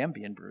 now I am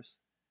being Bruce.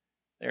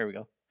 There we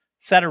go.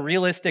 Set a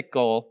realistic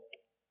goal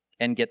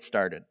and get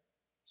started.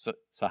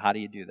 So how do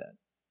you do that?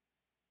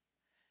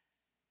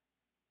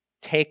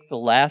 Take the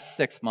last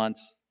 6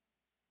 months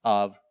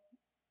of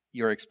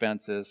your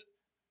expenses,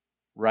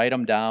 write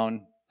them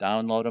down,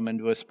 download them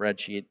into a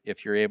spreadsheet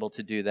if you're able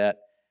to do that,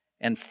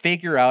 and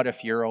figure out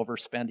if you're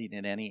overspending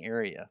in any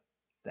area.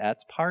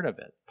 That's part of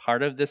it.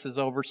 Part of this is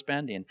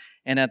overspending.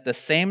 And at the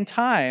same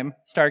time,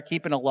 start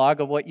keeping a log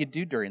of what you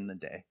do during the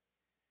day.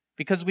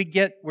 Because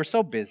we're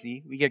so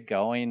busy, we get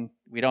going,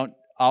 we don't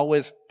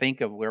always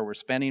think of where we're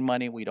spending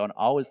money, we don't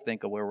always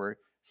think of where we're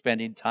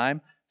spending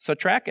time, so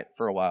track it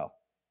for a while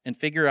and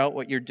figure out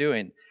what you're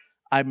doing.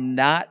 I'm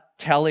not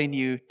telling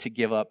you to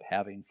give up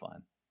having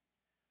fun.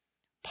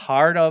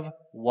 Part of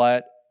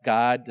what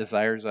God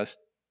desires us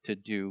to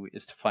do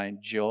is to find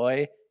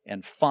joy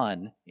and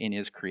fun in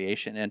His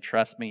creation, and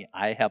trust me,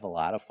 I have a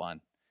lot of fun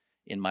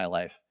in my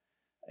life,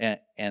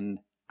 and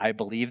I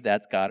believe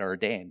that's God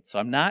ordained. So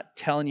I'm not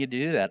telling you to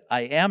do that.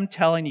 I am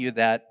telling you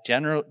that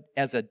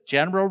as a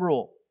general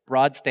rule,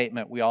 broad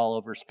statement, we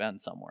all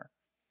overspend somewhere.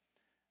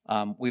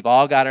 We've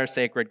all got our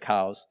sacred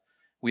cows.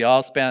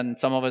 Some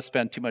of us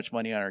spend too much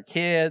money on our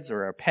kids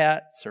or our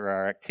pets or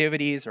our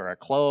activities or our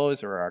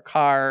clothes or our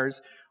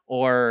cars.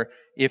 Or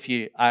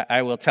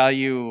I will tell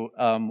you,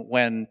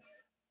 when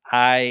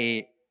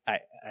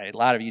a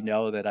lot of you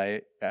know that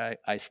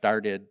I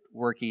started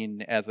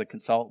working as a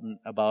consultant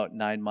about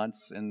 9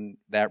 months, and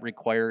that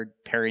required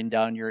paring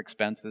down your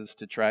expenses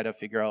to try to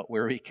figure out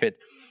where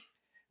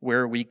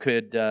we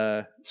could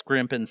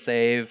scrimp and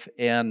save.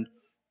 And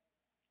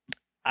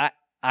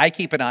I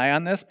keep an eye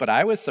on this, but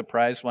I was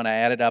surprised when I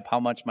added up how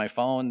much my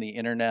phone, the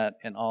internet,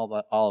 and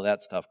all of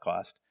that stuff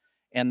cost.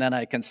 And then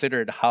I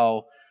considered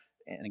how,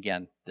 and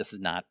again, this is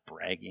not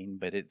bragging,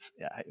 but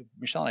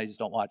Michelle and I just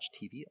don't watch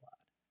TV a lot.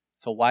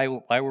 So why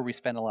were we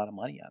spending a lot of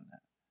money on that?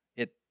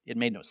 It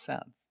made no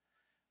sense.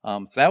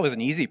 So that was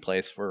an easy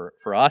place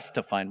for us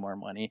to find more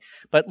money.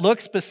 But look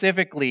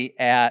specifically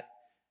at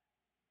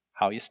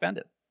how you spend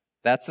it.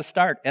 That's the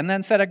start. And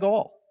then set a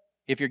goal.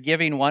 If you're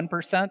giving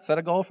 1%, set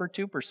a goal for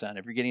 2%.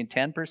 If you're getting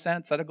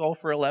 10%, set a goal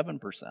for 11%.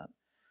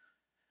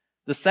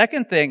 The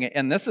second thing,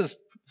 and this is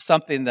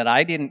something that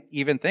I didn't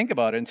even think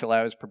about until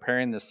I was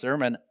preparing this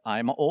sermon,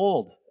 I'm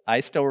old. I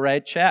still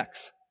write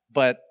checks,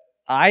 but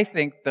I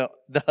think the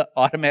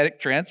automatic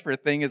transfer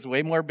thing is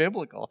way more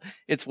biblical.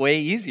 It's way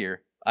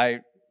easier.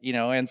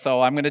 And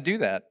so I'm going to do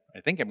that.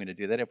 I think I'm going to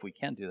do that if we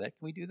can do that.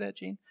 Can we do that,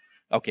 Gene?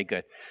 Okay,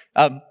 good.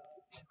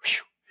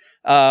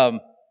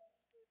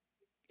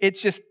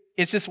 It's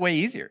just way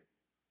easier.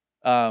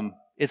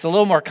 It's a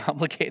little more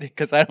complicated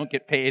because I don't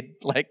get paid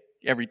like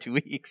every 2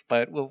 weeks,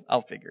 but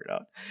I'll figure it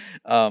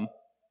out.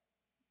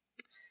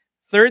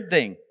 Third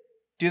thing,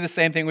 do the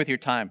same thing with your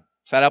time.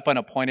 Set up an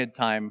appointed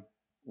time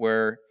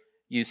where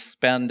you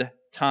spend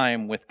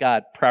time with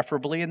God,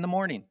 preferably in the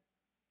morning.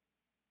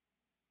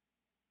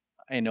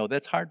 I know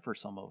that's hard for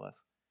some of us.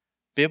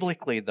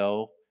 Biblically,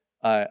 though,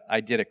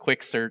 I did a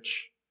quick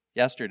search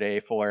yesterday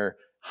for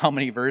how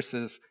many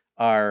verses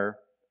are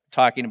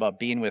talking about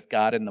being with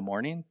God in the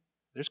morning.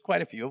 There's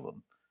quite a few of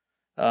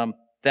them.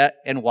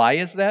 And why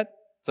is that?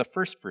 It's a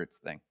first fruits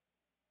thing,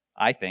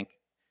 I think.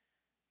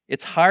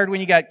 It's hard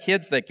when you got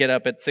kids that get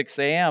up at 6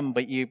 a.m.,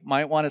 but you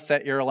might want to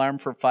set your alarm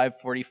for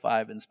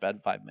 5:45 and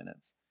spend 5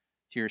 minutes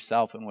to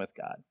yourself and with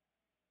God.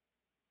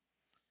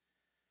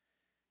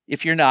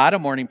 If you're not a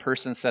morning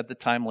person, set the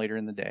time later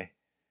in the day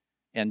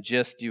and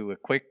just do a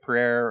quick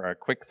prayer or a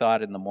quick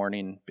thought in the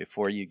morning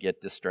before you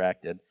get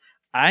distracted.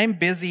 I'm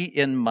busy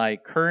in my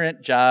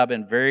current job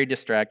and very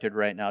distracted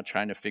right now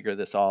trying to figure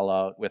this all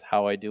out with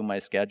how I do my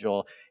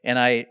schedule.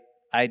 And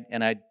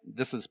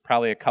this is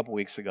probably a couple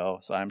weeks ago,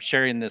 so I'm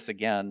sharing this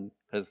again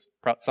because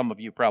some of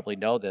you probably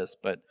know this,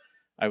 but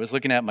I was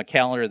looking at my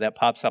calendar that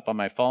pops up on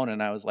my phone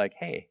and I was like,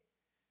 hey,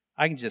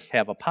 I can just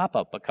have a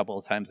pop-up a couple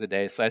of times a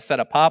day. So I set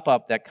a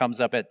pop-up that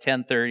comes up at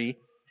 10:30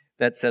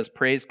 that says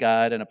praise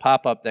God and a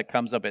pop-up that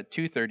comes up at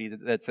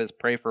 2:30 that says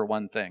pray for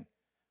one thing.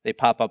 They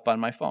pop up on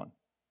my phone.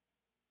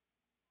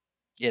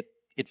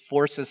 It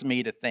forces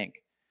me to think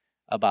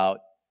about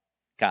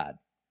God.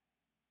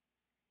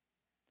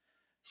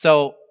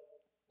 So,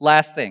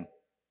 last thing,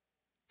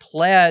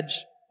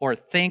 pledge or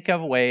think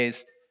of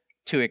ways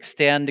to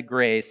extend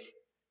grace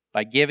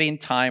by giving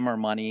time or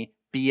money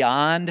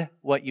beyond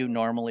what you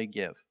normally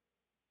give.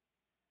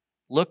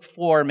 Look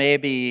for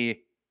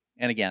maybe,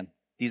 and again,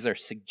 these are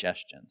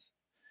suggestions.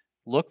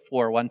 Look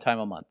for one time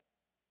a month.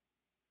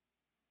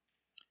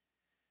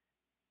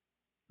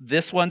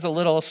 This one's a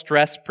little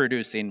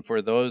stress-producing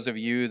for those of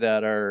you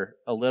that are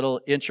a little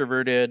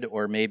introverted,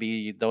 or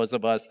maybe those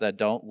of us that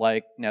don't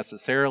like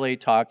necessarily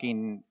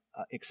talking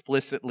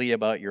explicitly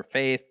about your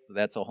faith.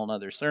 That's a whole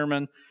other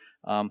sermon.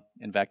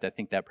 In fact, I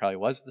think that probably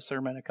was the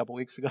sermon a couple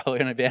weeks ago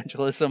in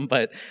evangelism.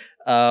 But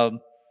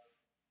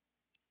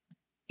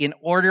in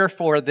order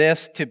for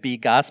this to be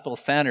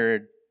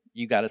gospel-centered,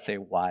 you got to say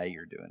why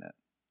you're doing it.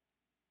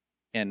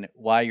 And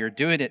why you're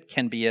doing it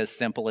can be as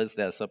simple as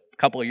this. A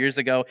couple of years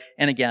ago,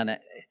 and again,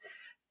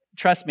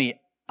 trust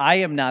me, I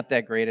am not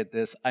that great at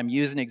this. I'm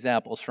using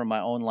examples from my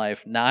own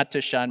life, not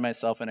to shine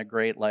myself in a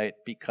great light,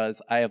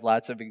 because I have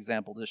lots of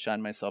examples to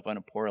shine myself in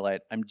a poor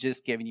light. I'm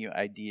just giving you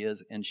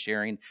ideas and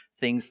sharing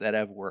things that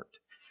have worked.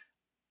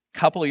 A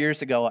couple of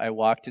years ago, I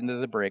walked into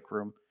the break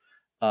room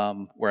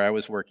where I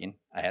was working.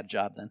 I had a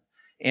job then.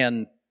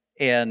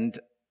 And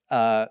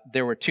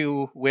there were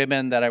two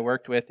women that I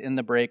worked with in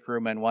the break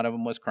room, and one of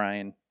them was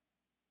crying.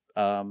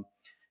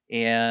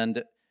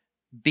 And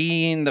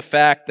being the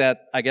fact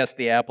that I guess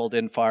the apple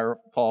didn't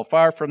fall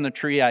far from the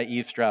tree, I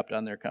eavesdropped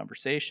on their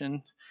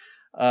conversation.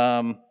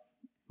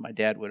 My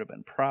dad would have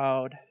been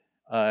proud.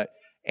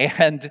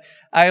 And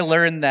I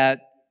learned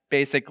that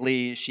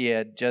basically she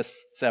had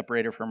just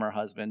separated from her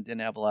husband,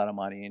 didn't have a lot of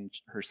money, and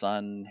her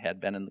son had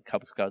been in the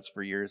Cub Scouts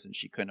for years, and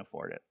she couldn't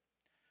afford it.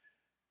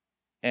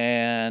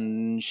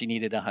 And she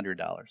needed $100.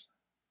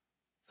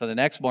 So the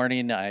next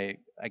morning, I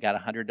got a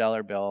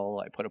 $100 bill.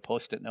 I put a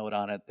Post-it note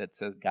on it that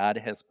says, God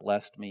has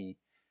blessed me.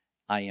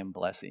 I am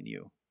blessing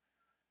you.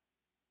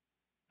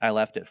 I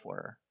left it for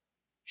her.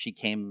 She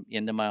came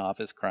into my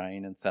office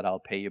crying and said, I'll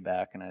pay you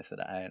back. And I said,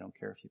 I don't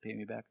care if you pay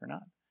me back or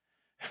not.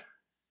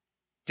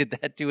 Did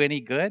that do any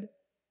good?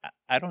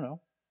 I don't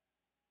know.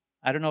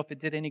 I don't know if it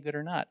did any good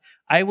or not.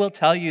 I will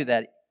tell you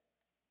that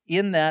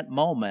in that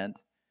moment,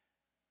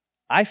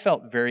 I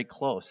felt very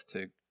close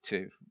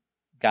to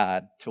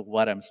God, to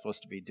what I'm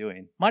supposed to be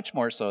doing. Much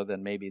more so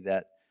than maybe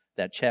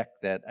that check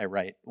that I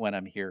write when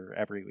I'm here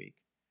every week.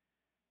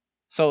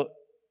 So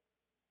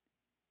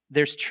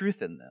there's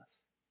truth in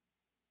this.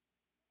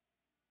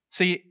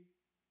 So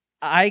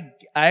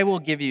I will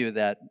give you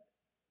that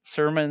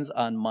sermons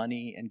on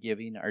money and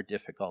giving are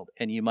difficult.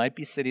 And you might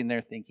be sitting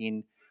there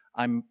thinking,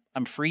 I'm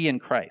free in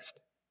Christ.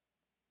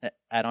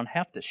 I don't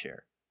have to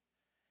share.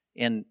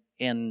 And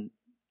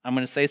I'm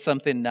going to say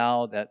something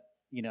now that,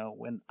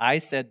 when I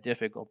said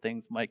difficult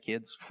things, my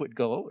kids would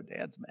go, oh,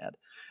 Dad's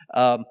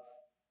mad.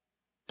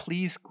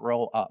 Please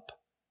grow up.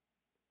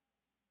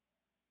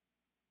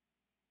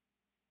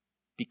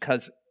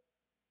 Because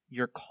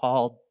you're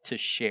called to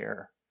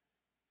share.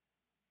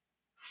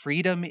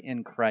 Freedom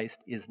in Christ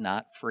is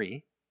not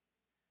free.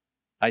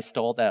 I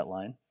stole that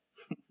line.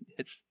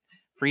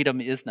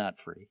 Freedom is not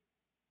free.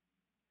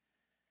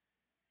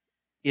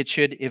 It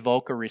should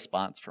evoke a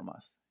response from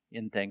us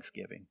in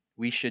thanksgiving.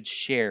 We should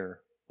share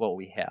what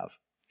we have.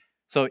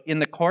 So in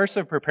the course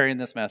of preparing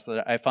this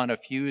message, I found a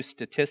few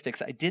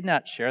statistics. I did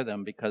not share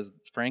them because,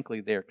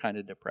 frankly, they're kind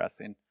of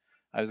depressing.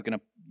 I was going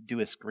to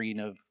do a screen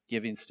of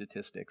giving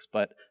statistics,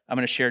 but I'm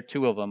going to share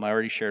two of them. I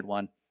already shared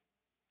one.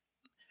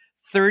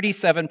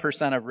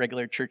 37% of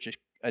regular church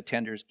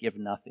attenders give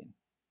nothing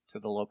to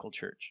the local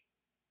church.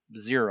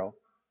 Zero.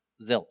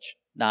 Zilch.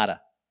 Nada.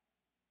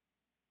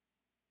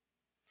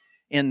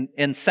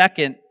 And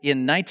second,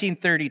 in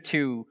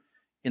 1932,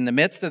 in the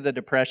midst of the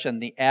Depression,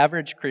 the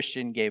average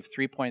Christian gave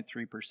 3.3%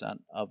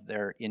 of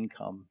their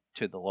income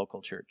to the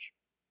local church.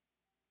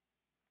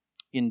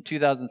 In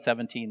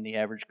 2017, the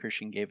average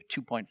Christian gave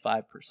 2.5%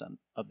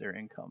 of their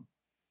income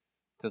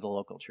to the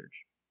local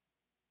church.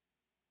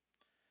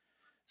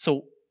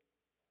 So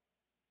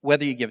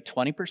whether you give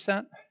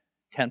 20%,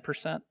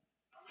 10%,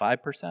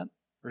 5%,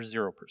 or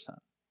 0%,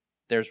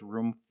 there's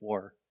room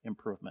for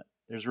improvement.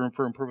 There's room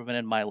for improvement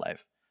in my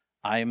life.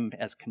 I'm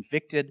as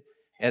convicted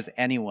as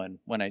anyone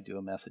when I do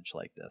a message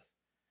like this.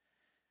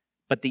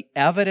 But the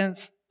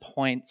evidence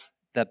points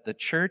that the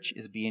church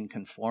is being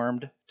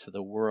conformed to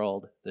the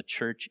world. The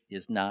church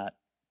is not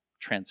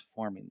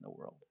transforming the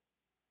world.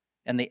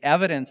 And the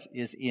evidence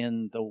is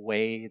in the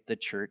way the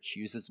church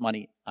uses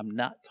money. I'm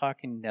not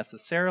talking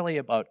necessarily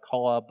about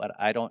COA, but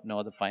I don't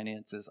know the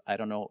finances. I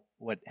don't know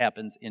what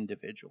happens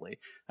individually.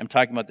 I'm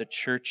talking about the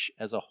church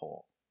as a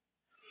whole.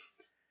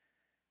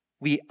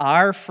 We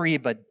are free,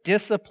 but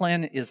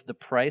discipline is the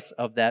price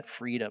of that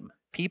freedom.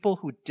 People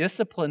who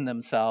discipline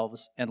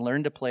themselves and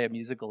learn to play a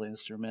musical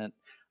instrument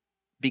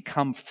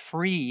become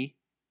free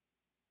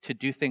to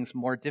do things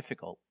more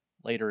difficult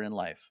later in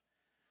life.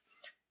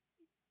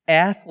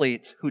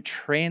 Athletes who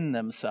train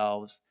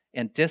themselves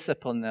and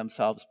discipline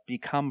themselves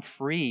become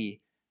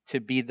free to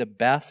be the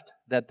best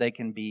that they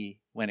can be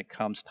when it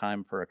comes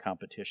time for a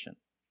competition.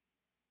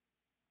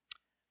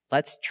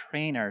 Let's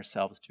train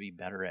ourselves to be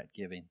better at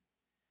giving.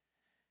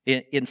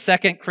 In 2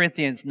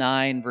 Corinthians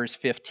 9, verse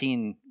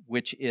 15,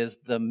 which is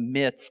the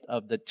midst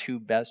of the two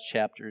best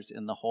chapters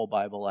in the whole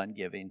Bible on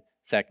giving,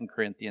 2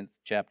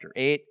 Corinthians chapter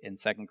 8 and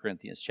 2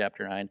 Corinthians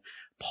chapter 9,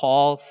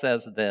 Paul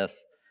says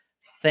this,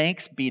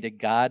 "Thanks be to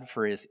God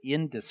for his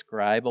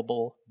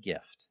indescribable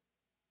gift."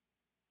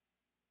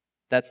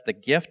 That's the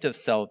gift of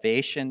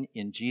salvation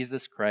in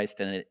Jesus Christ,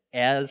 and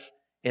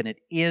it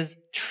is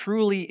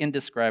truly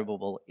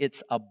indescribable.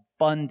 It's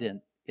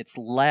abundant, it's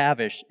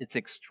lavish, it's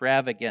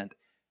extravagant.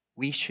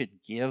 We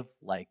should give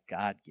like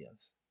God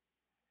gives.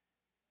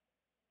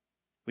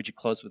 Would you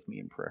close with me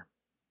in prayer?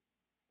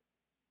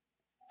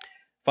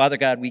 Father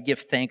God, we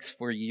give thanks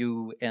for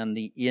you and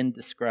the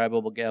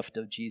indescribable gift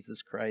of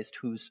Jesus Christ,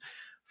 who's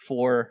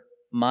for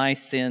my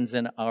sins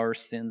and our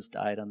sins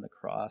died on the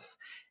cross,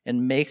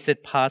 and makes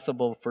it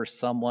possible for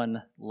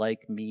someone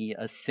like me,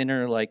 a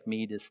sinner like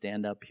me, to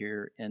stand up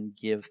here and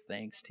give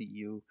thanks to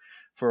you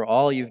for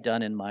all you've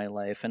done in my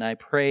life. And I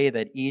pray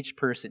that each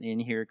person in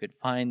here could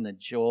find the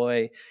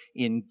joy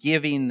in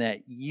giving that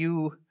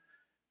you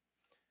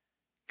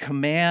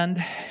command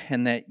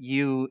and that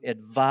you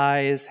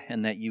advise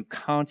and that you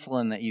counsel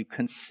and that you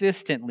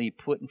consistently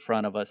put in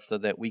front of us so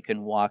that we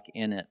can walk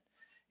in it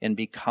and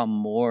become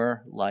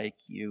more like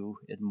you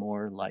and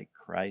more like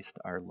Christ,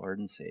 our Lord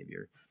and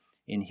Savior.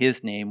 In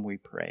his name we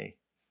pray.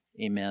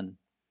 Amen.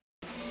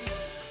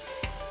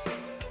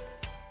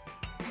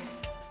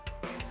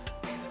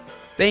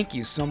 Thank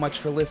you so much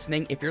for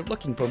listening. If you're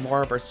looking for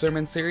more of our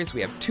sermon series,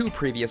 we have 2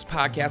 previous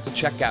podcasts to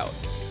check out: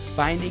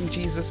 Finding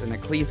Jesus in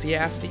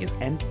Ecclesiastes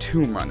and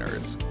Tomb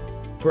Runners.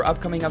 For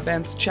upcoming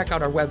events, check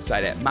out our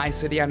website at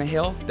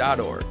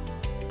mycityonahill.org.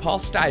 Paul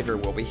Stiver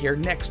will be here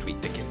next week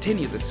to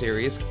continue the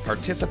series,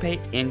 Participate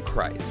in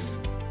Christ.